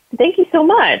 Thank you so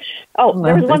much. Oh,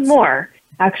 there was one more,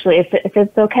 actually, if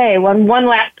it's okay. One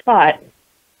last thought.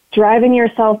 Driving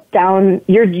yourself down,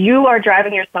 you are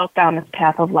driving yourself down this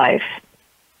path of life. It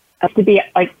has to be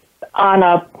like on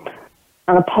a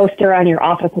poster on your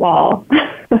office wall.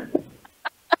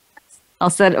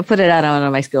 I'll put it out on one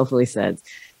of my Skillfully Says.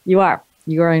 You are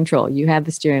in control. You have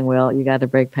the steering wheel, you got the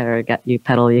brake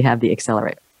pedal, you have the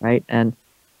accelerator, right? And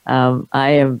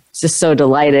I am just so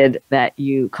delighted that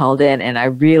you called in, and I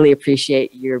really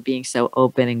appreciate your being so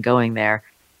open and going there,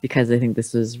 because I think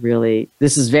this is very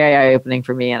eye-opening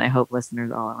for me, and I hope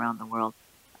listeners all around the world.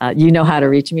 You know how to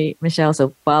reach me, Michelle,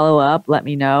 so follow up. Let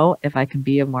me know if I can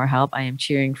be of more help. I am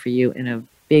cheering for you in a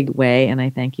big way, and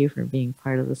I thank you for being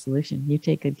part of the solution. You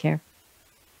take good care.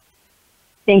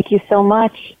 Thank you so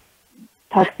much.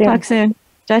 Talk soon.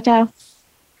 Ciao, ciao.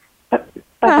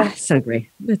 Bye. So great.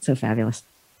 That's so fabulous.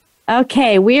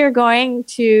 Okay, we are going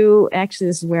to, actually,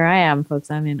 this is where I am, folks.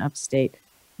 I'm in upstate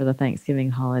for the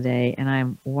Thanksgiving holiday, and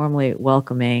I'm warmly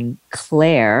welcoming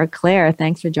Claire. Claire,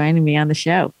 thanks for joining me on the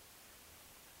show.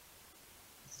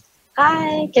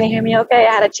 Hi, can you hear me okay?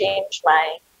 I had to change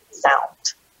my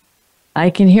sound. I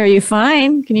can hear you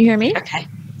fine. Can you hear me? Okay.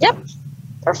 Yep.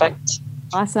 Perfect.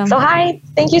 Awesome. So hi,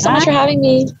 thank you so much for having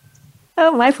me.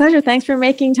 Oh, my pleasure. Thanks for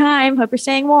making time. Hope you're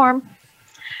staying warm.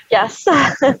 Yes,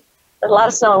 there's a lot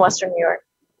of snow in Western New York.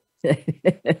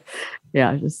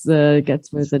 Yeah, just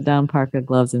gets with the down parka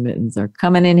gloves and mittens are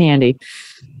coming in handy.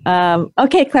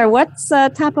 Okay, Claire, what's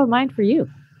top of mind for you?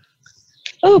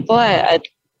 Oh boy,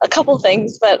 a couple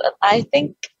things, but I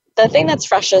think the thing that's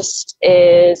freshest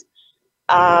is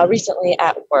recently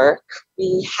at work,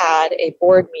 we had a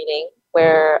board meeting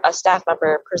where a staff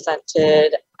member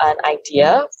presented an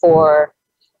idea for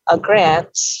a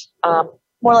grant,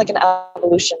 more like an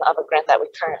evolution of a grant that we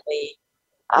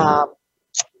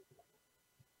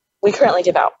currently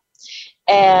give out.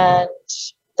 And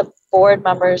the board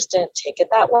members didn't take it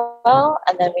that well,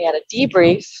 and then we had a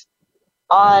debrief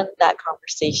on that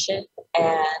conversation,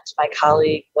 and my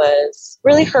colleague was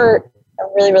really hurt and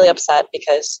really, really upset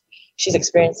because she's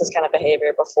experienced this kind of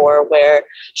behavior before, where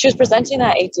she was presenting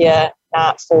that idea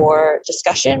not for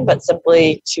discussion, but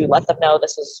simply to let them know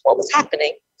this is what was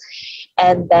happening.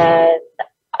 And then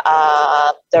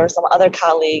there were some other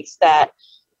colleagues that,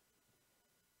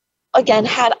 again,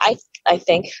 had, I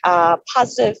think,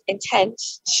 positive intent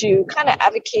to kind of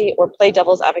advocate or play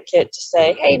devil's advocate to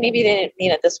say, hey, maybe they didn't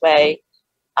mean it this way.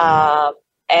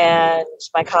 And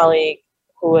my colleague,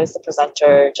 who was the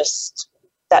presenter, just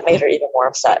that made her even more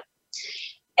upset.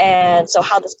 And so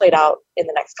how this played out in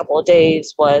the next couple of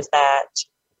days was that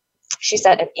she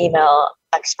sent an email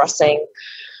expressing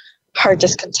her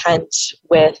discontent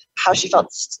with how she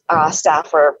felt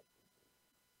staff were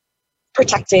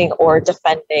protecting or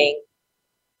defending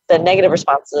the negative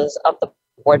responses of the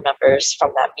board members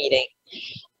from that meeting.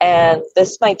 And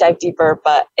this might dive deeper,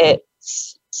 but it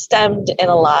stemmed in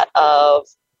a lot of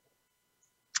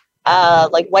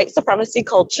like white supremacy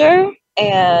culture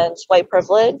and white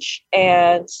privilege.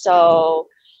 And so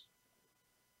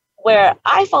where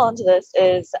I fall into this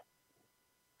is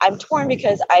I'm torn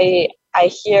because I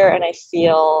hear and I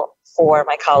feel for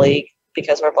my colleague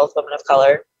because we're both women of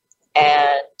color.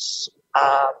 And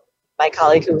my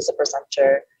colleague who was a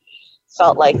presenter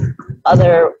felt like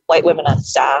other white women on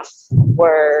staff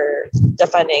were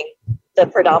defending the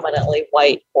predominantly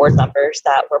white board members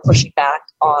that were pushing back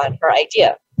on her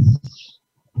idea.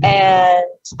 And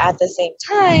at the same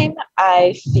time,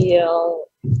 I feel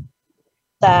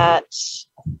that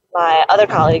my other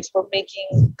colleagues were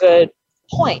making good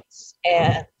points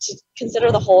and to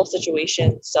consider the whole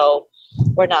situation so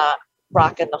we're not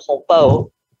rocking the whole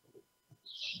boat.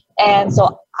 And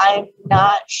so I'm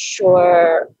not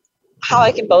sure how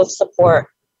I can both support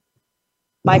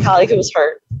my colleague who was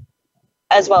hurt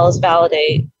as well as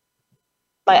validate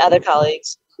my other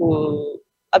colleagues who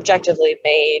objectively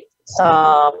made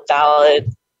some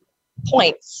valid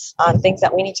points on things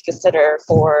that we need to consider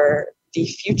for the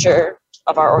future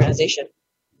of our organization.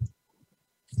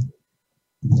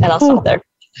 And I'll stop there.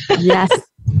 Yes.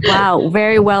 Wow.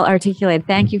 Very well articulated.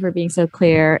 Thank you for being so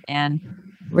clear and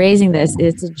raising this.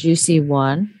 It's a juicy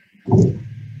one.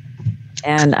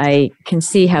 And I can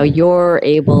see how you're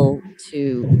able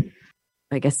to,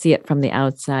 I guess, see it from the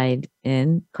outside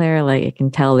in, Claire. Like I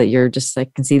can tell that you're just, I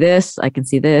can see this, I can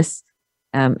see this.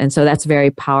 And so that's very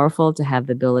powerful to have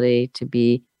the ability to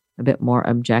be a bit more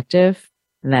objective.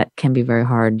 And that can be very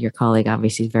hard. Your colleague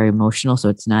obviously is very emotional, so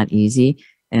it's not easy.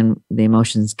 And the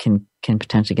emotions can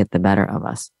potentially get the better of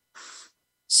us.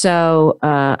 So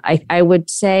I would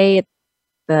say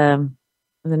the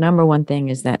number one thing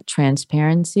is that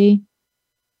transparency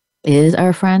is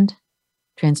our friend.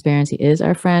 Transparency is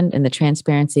our friend. And the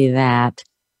transparency that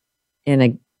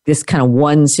in this kind of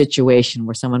one situation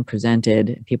where someone presented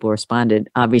and people responded,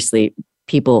 obviously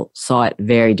people saw it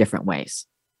very different ways.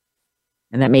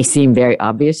 And that may seem very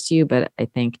obvious to you, but I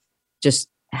think just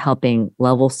helping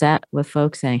level set with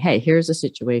folks saying, hey, here's a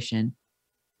situation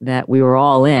that we were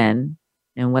all in.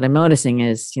 And what I'm noticing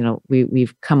is,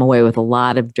 we've come away with a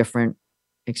lot of different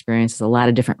experiences, a lot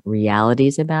of different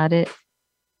realities about it.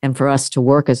 And for us to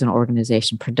work as an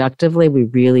organization productively, we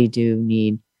really do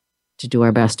need to do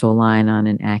our best to align on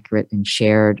an accurate and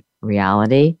shared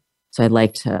reality. So I'd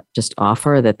like to just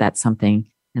offer that that's something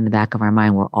in the back of our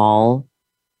mind we're all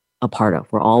a part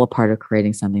of. We're all a part of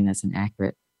creating something that's an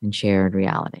accurate and shared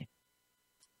reality.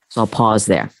 So I'll pause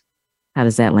there. How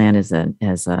does that land as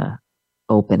a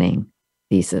opening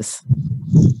thesis?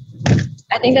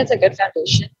 I think that's a good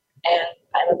foundation, and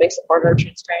I'm a big supporter of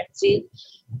transparency.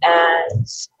 And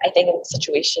I think in the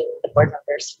situation, the board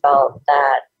members felt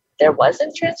that there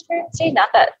wasn't transparency, not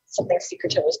that something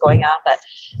secretive was going on, but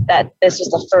that this was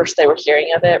the first they were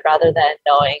hearing of it, rather than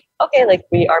knowing, okay, like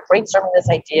we are brainstorming this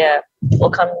idea.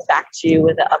 We'll come back to you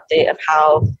with an update of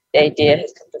how the idea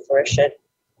has come to fruition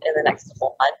in the next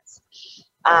couple months.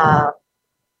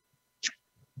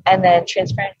 And then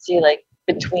transparency, like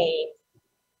between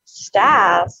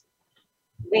staff,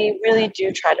 we really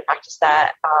do try to practice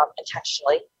that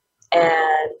intentionally.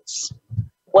 And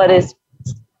what is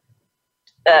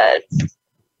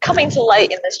coming to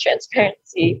light in this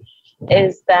transparency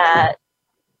is that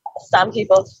some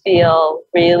people feel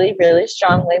really, really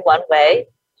strongly one way,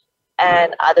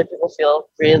 and other people feel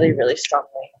really, really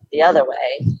strongly the other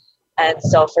way. And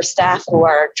so for staff who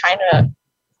are trying to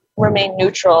remain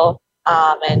neutral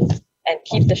and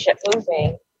keep the ship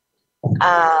moving,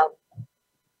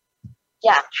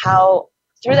 how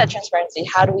through that transparency,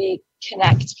 how do we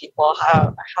connect people?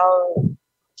 How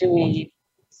do we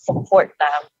support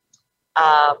them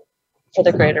for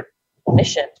the greater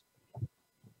mission?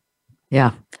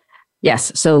 Yeah.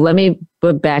 Yes. So let me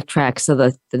backtrack. So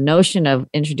the notion of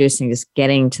introducing this,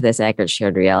 getting to this accurate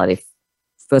shared reality,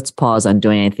 let's pause on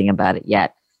doing anything about it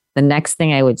yet. The next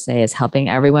thing I would say is helping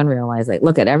everyone realize, like,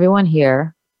 look at everyone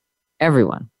here,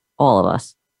 everyone, all of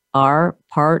us are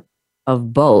part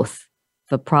of both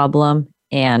the problem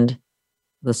and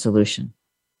the solution.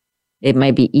 It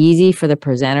might be easy for the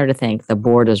presenter to think the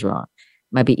board is wrong.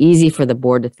 It might be easy for the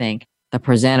board to think the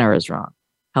presenter is wrong.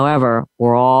 However,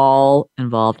 we're all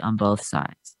involved on both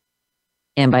sides.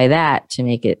 And by that, to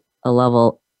make it a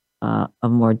level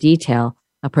of more detail,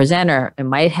 a presenter, it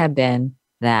might have been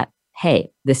that,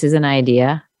 hey, this is an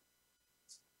idea.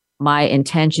 My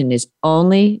intention is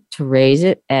only to raise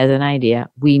it as an idea.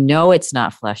 We know it's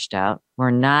not fleshed out.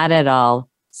 We're not at all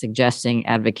suggesting,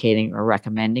 advocating, or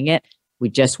recommending it. We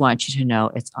just want you to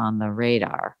know it's on the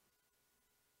radar.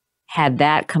 Had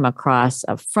that come across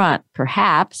up front,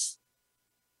 perhaps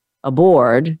a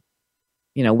board,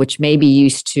 which may be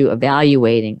used to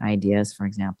evaluating ideas, for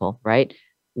example, right,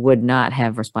 would not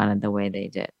have responded the way they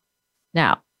did.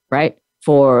 Now, right,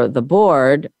 for the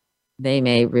board, they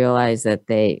may realize that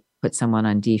they put someone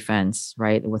on defense,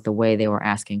 right, with the way they were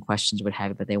asking questions, what have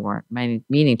you, but they weren't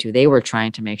meaning to. They were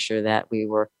trying to make sure that we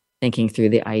were thinking through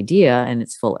the idea in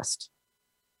its fullest.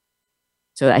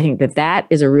 So I think that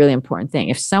is a really important thing.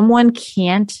 If someone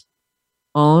can't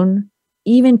own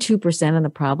even 2% of the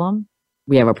problem,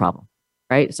 we have a problem,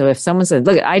 right? So if someone says,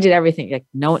 look, I did everything, like,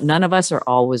 no, none of us are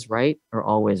always right or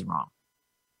always wrong.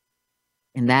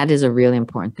 And that is a really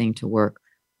important thing to work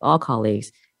with all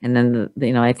colleagues. And then,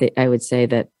 I would say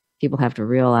that people have to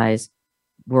realize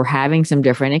we're having some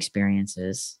different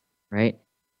experiences, right?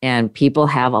 And people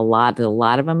have a lot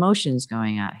of emotions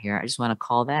going out here. I just want to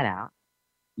call that out.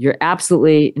 You're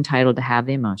absolutely entitled to have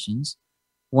the emotions.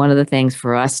 One of the things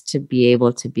for us to be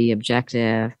able to be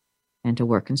objective and to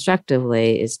work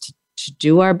constructively is to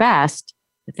do our best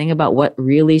to think about what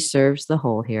really serves the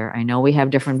whole here. I know we have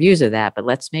different views of that, but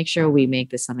let's make sure we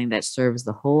make this something that serves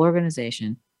the whole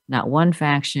organization, not one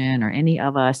faction or any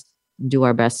of us, and do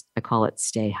our best. I call it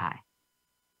stay high.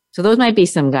 So those might be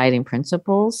some guiding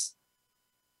principles,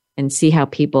 and see how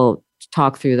people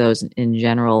talk through those in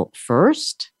general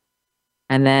first.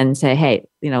 And then say, hey,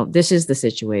 this is the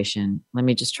situation. Let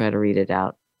me just try to read it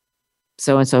out.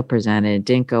 So-and-so presented,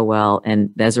 didn't go well.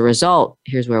 And as a result,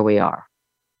 here's where we are.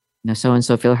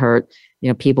 So-and-so feel hurt.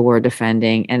 People were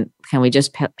defending. And can we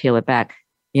just peel it back?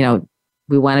 We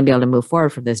want to be able to move forward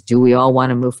from this. Do we all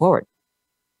want to move forward?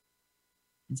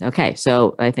 Okay.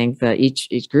 So I think that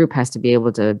each group has to be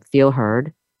able to feel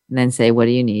heard and then say, what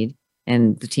do you need?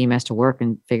 And the team has to work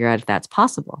and figure out if that's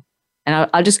possible. And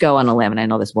I'll just go on a limb, and I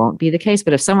know this won't be the case,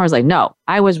 but if someone was like, no,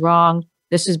 I was wrong,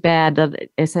 this is bad,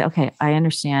 I say, okay, I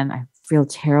understand. I feel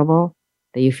terrible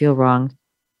that you feel wronged.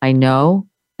 I know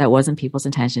that wasn't people's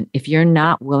intention. If you're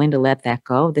not willing to let that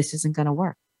go, this isn't going to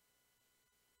work.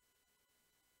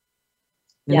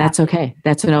 And that's okay.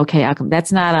 That's an okay outcome.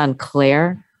 That's not on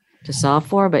Claire to solve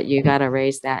for, but you got to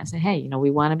raise that and say, hey, we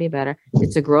want to be better.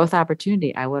 It's a growth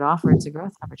opportunity. I would offer it's a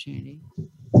growth opportunity.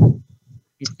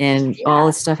 And all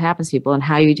this stuff happens to people, and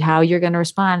how you're going to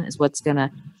respond is what's going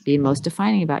to be most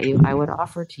defining about you. I would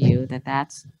offer to you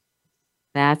that's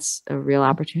a real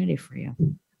opportunity for you.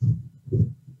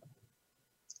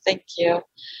 Thank you.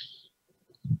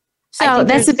 So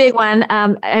that's a big one.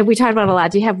 We talked about it a lot.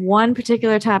 Do you have one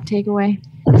particular top takeaway?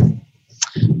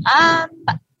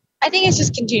 I think it's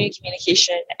just continued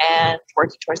communication and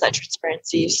working towards that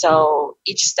transparency. So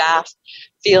each staff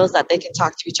feels that they can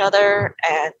talk to each other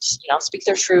and, speak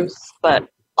their truth, but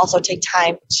also take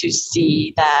time to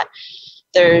see that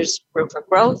there's room for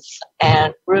growth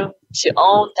and room to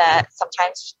own that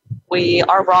sometimes we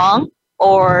are wrong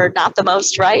or not the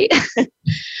most right.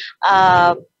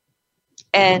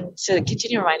 And to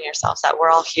continue reminding ourselves that we're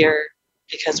all here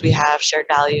because we have shared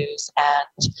values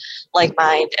and like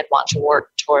mind and want to work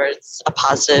towards a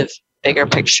positive, bigger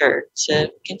picture to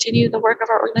continue the work of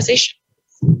our organization.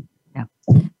 Yeah.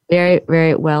 Very,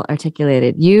 very well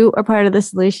articulated. You are part of the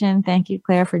solution. Thank you,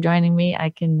 Claire, for joining me.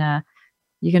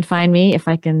 You can find me if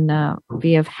I can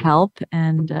be of help,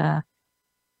 and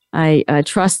I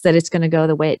trust that it's going to go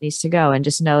the way it needs to go, and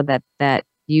just know that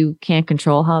you can't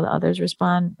control how the others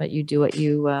respond, but you do what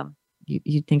you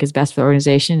think is best for the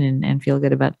organization, and feel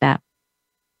good about that.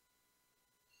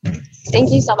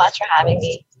 Thank you so much for having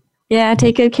me. Yeah,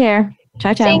 take good care.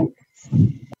 Ciao, ciao. Thanks.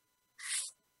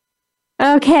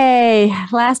 Okay,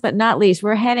 last but not least,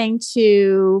 we're heading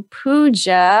to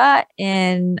Pooja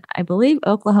in, I believe,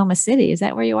 Oklahoma City. Is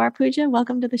that where you are, Pooja?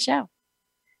 Welcome to the show.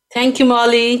 Thank you,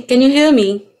 Molly. Can you hear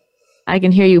me? I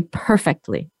can hear you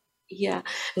perfectly. Yeah.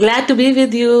 Glad to be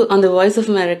with you on the Voice of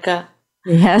America.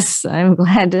 Yes, I'm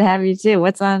glad to have you too.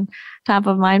 What's on top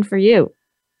of mind for you?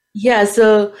 Yeah,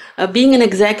 so being an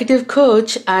executive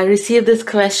coach, I received this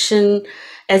question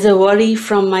as a worry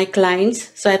from my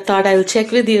clients. So I thought I will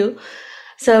check with you.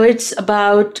 So it's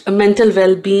about mental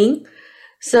well-being.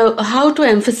 So how to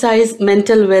emphasize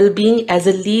mental well-being as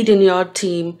a lead in your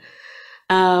team?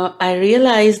 I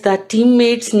realized that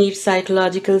teammates need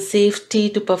psychological safety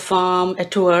to perform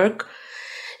at work.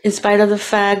 In spite of the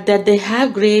fact that they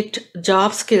have great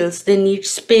job skills, they need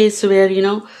space where,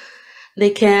 they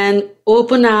can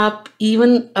open up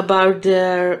even about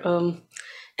their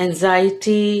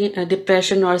anxiety,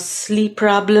 depression, or sleep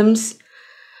problems.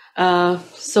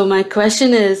 So my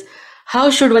question is, how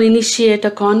should one initiate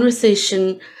a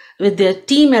conversation with their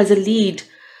team as a lead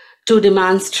to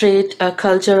demonstrate a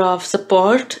culture of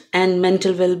support and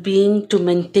mental well-being to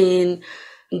maintain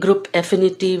group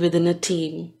affinity within a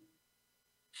team?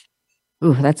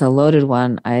 Ooh, that's a loaded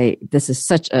one. This is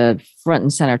such a front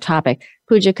and center topic.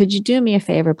 Pooja, could you do me a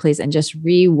favor, please, and just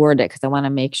reword it, because I want to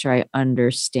make sure I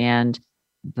understand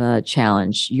the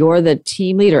challenge. You're the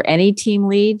team lead, or any team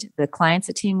lead? The client's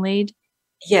a team lead?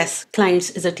 Yes,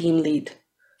 clients is a team lead.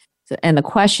 So, and the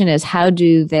question is, how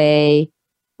do they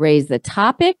raise the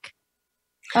topic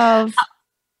of?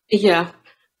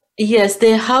 Yes,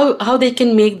 how they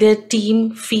can make their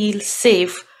team feel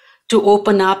safe to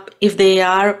open up if they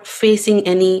are facing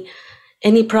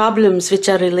any problems which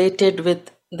are related with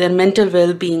their mental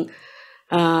well-being.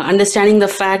 Understanding the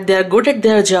fact they are good at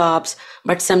their jobs,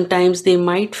 but sometimes they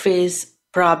might face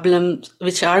problems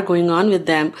which are going on with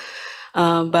them.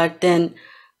 But then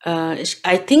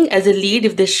I think as a lead,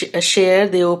 if they share,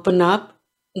 they open up,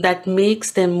 that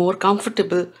makes them more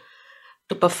comfortable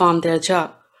to perform their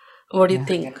job. What do you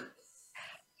think?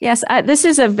 Yes, this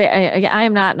is I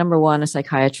am not, number one, a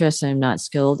psychiatrist. I'm not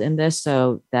skilled in this,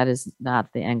 so that is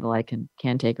not the angle I can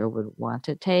take or would want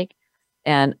to take.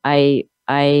 And I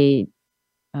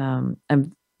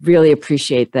really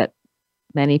appreciate that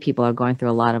many people are going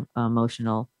through a lot of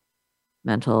emotional,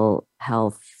 mental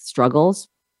health struggles.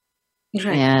 Right.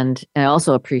 And I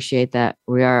also appreciate that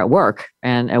we are at work,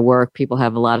 and at work people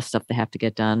have a lot of stuff they have to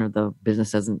get done, or the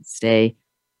business doesn't stay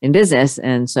in business.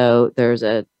 And so there's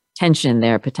a tension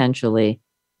there potentially.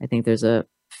 I think there's a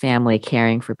family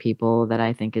caring for people that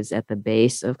I think is at the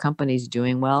base of companies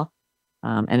doing well.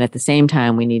 And at the same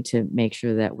time, we need to make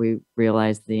sure that we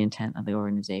realize the intent of the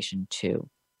organization too.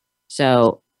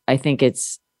 So I think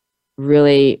it's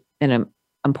really an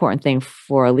important thing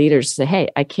for leaders to say, hey,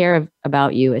 I care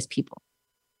about you as people.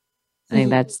 I think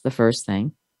that's the first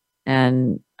thing.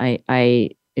 And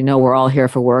I we're all here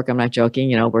for work. I'm not joking.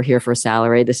 We're here for a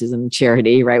salary. This isn't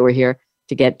charity, right? We're here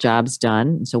to get jobs done.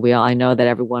 And so I know that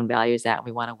everyone values that. And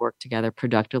we want to work together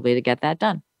productively to get that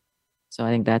done. So I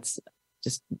think that's,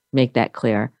 just make that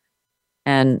clear.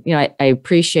 And, I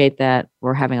appreciate that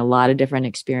we're having a lot of different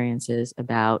experiences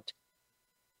about,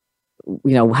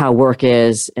 how work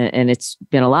is. And it's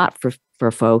been a lot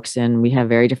for folks, and we have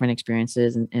very different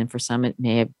experiences. And for some, it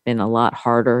may have been a lot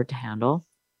harder to handle.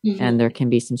 Mm-hmm. And there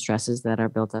can be some stresses that are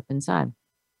built up inside.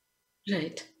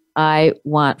 Right. I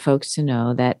want folks to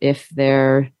know that if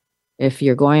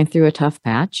you're going through a tough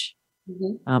patch,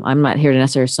 I'm not here to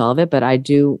necessarily solve it, but I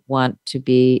do want to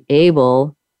be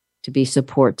able to be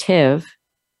supportive,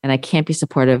 and I can't be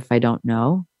supportive if I don't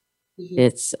know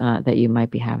it's that you might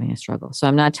be having a struggle. So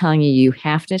I'm not telling you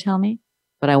have to tell me,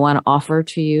 but I want to offer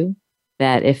to you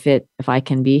that if I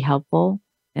can be helpful,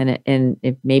 and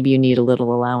if maybe you need a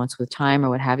little allowance with time or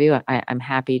what have you, I'm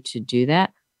happy to do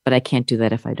that, but I can't do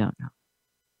that if I don't know.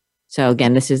 So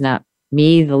again, this is not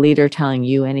me, the leader, telling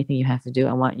you anything you have to do.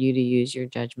 I want you to use your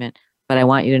judgment, but I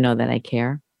want you to know that I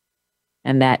care,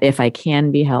 and that if I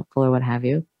can be helpful or what have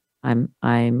you, I'm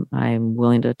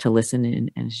willing to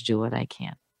listen and to do what I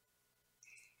can.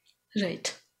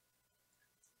 Right.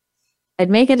 I'd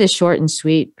make it as short and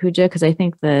sweet, Pooja, because I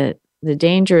think the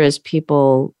danger is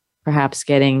people perhaps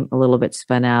getting a little bit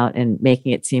spun out and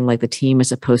making it seem like the team is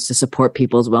supposed to support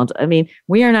people's well. I mean,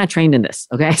 we are not trained in this.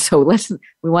 Okay. So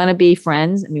we want to be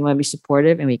friends and we want to be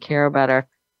supportive and we care about our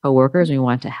coworkers and we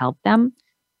want to help them.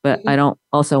 But I don't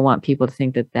also want people to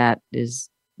think that is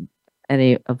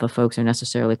any of the folks are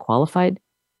necessarily qualified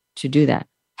to do that.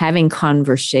 Having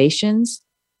conversations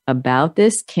about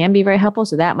this can be very helpful.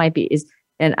 So that might be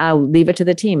and I'll leave it to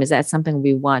the team. Is that something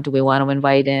we want? Do we want to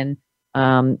invite in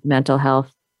mental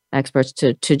health experts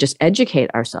to just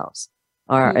educate ourselves?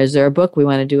 Or is there a book we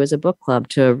want to do as a book club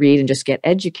to read and just get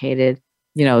educated,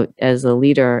 as a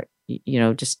leader,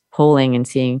 just polling and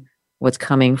seeing what's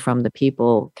coming from the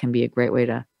people can be a great way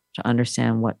to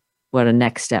understand what a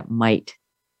next step might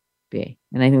be.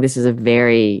 And I think this is a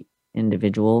very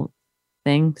individual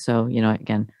thing. So,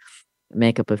 again, the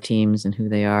makeup of teams and who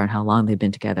they are and how long they've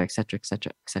been together, et cetera, et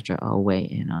cetera, et cetera, I'll weigh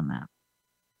in on that.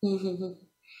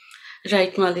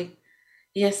 Right, Molly.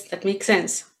 Yes, that makes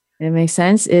sense. It makes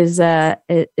sense. Is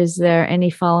there any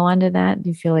follow-on to that? Do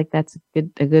you feel like that's a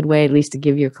good way, at least to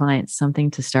give your clients something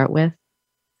to start with?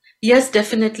 Yes,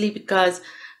 definitely, because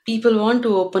people want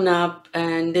to open up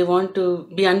and they want to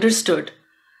be understood.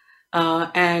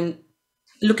 And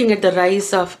looking at the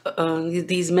rise of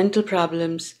these mental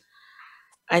problems,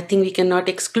 I think we cannot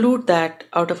exclude that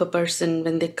out of a person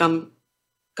when they come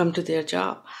to their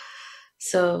job.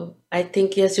 So I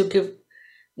think, yes, you give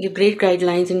great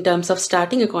guidelines in terms of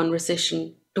starting a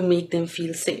conversation to make them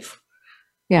feel safe.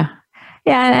 Yeah.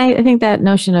 And I think that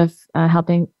notion of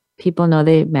helping people know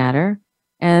they matter.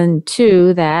 And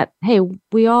two, that, hey,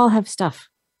 we all have stuff.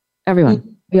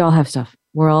 Everyone, we all have stuff.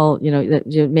 We're all,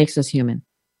 that makes us human.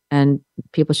 And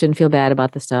people shouldn't feel bad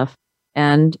about the stuff.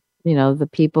 And, the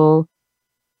people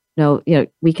know,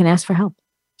 we can ask for help.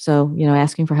 So,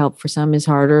 asking for help for some is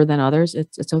harder than others.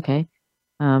 It's okay.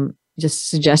 Just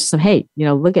suggest some, hey,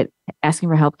 look at asking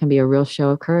for help can be a real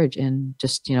show of courage, and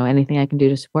just, anything I can do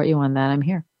to support you on that, I'm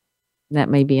here. That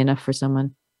may be enough for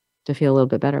someone to feel a little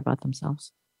bit better about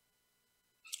themselves.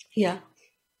 Yeah.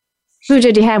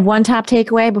 Pooja, do you have one top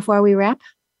takeaway before we wrap?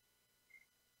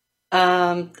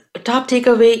 Top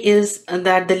takeaway is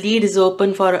that the lead is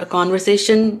open for a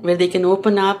conversation where they can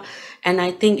open up. And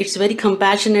I think it's very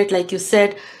compassionate, like you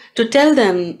said, to tell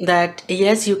them that,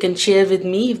 yes, you can share with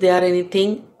me if there are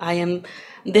anything. I am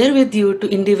there with you to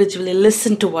individually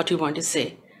listen to what you want to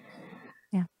say.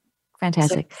 Yeah,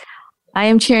 fantastic. So, I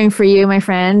am cheering for you, my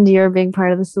friend. You're a big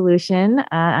part of the solution.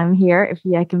 I'm here. If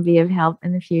I can be of help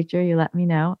in the future, you let me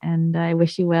know. And I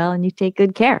wish you well and you take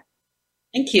good care.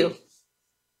 Thank you.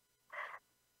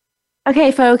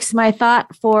 Okay, folks, my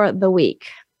thought for the week,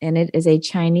 and it is a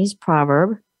Chinese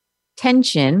proverb.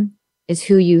 Tension is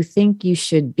who you think you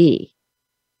should be.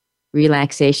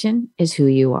 Relaxation is who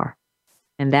you are.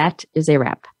 And that is a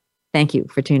wrap. Thank you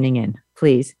for tuning in.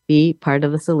 Please be part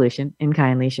of the solution and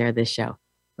kindly share this show.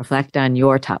 Reflect on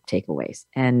your top takeaways.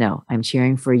 And no, I'm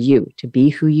cheering for you to be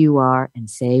who you are and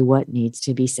say what needs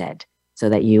to be said so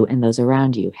that you and those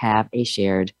around you have a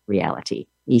shared reality.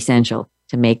 Essential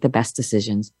to make the best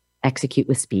decisions, execute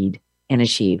with speed, and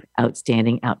achieve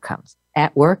outstanding outcomes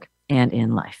at work and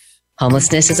in life.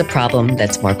 Homelessness is a problem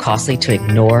that's more costly to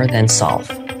ignore than solve.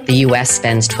 The U.S.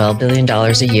 spends $12 billion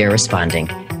a year responding,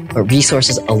 but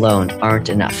resources alone aren't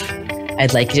enough.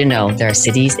 I'd like you to know there are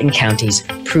cities and counties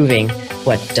proving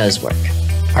what does work.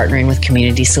 Partnering with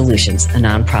Community Solutions, a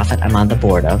nonprofit I'm on the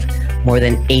board of, more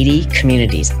than 80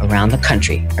 communities around the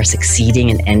country are succeeding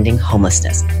in ending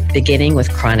homelessness, beginning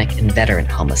with chronic and veteran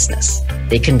homelessness.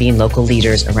 They convene local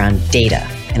leaders around data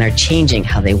and are changing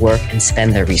how they work and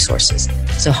spend their resources,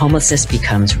 so homelessness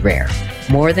becomes rare.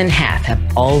 More than half have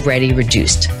already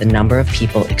reduced the number of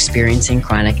people experiencing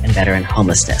chronic and veteran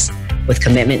homelessness, with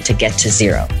commitment to get to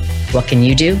zero. What can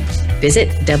you do? Visit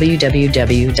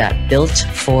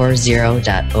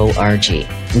www.built40.org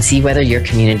and see whether your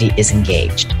community is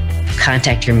engaged.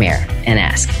 Contact your mayor and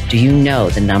ask, do you know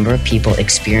the number of people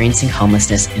experiencing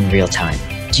homelessness in real time?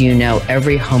 Do you know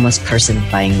every homeless person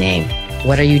by name?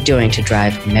 What are you doing to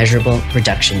drive measurable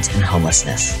reductions in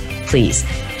homelessness? Please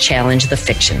challenge the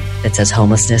fiction that says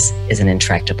homelessness is an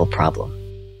intractable problem.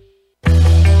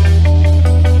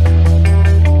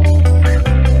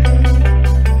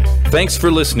 Thanks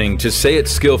for listening to Say It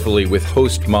Skillfully with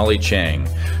host Molly Chang.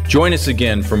 Join us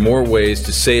again for more ways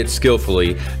to say it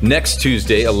skillfully next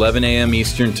Tuesday, 11 a.m.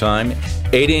 Eastern Time,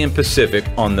 8 a.m. Pacific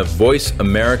on the Voice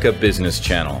America Business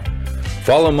Channel.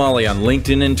 Follow Molly on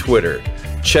LinkedIn and Twitter.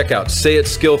 Check out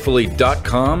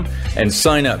sayitskillfully.com and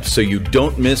sign up so you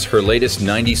don't miss her latest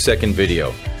 90-second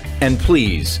video. And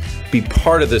please be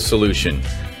part of the solution.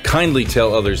 Kindly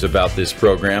tell others about this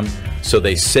program so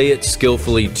they say it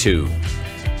skillfully too.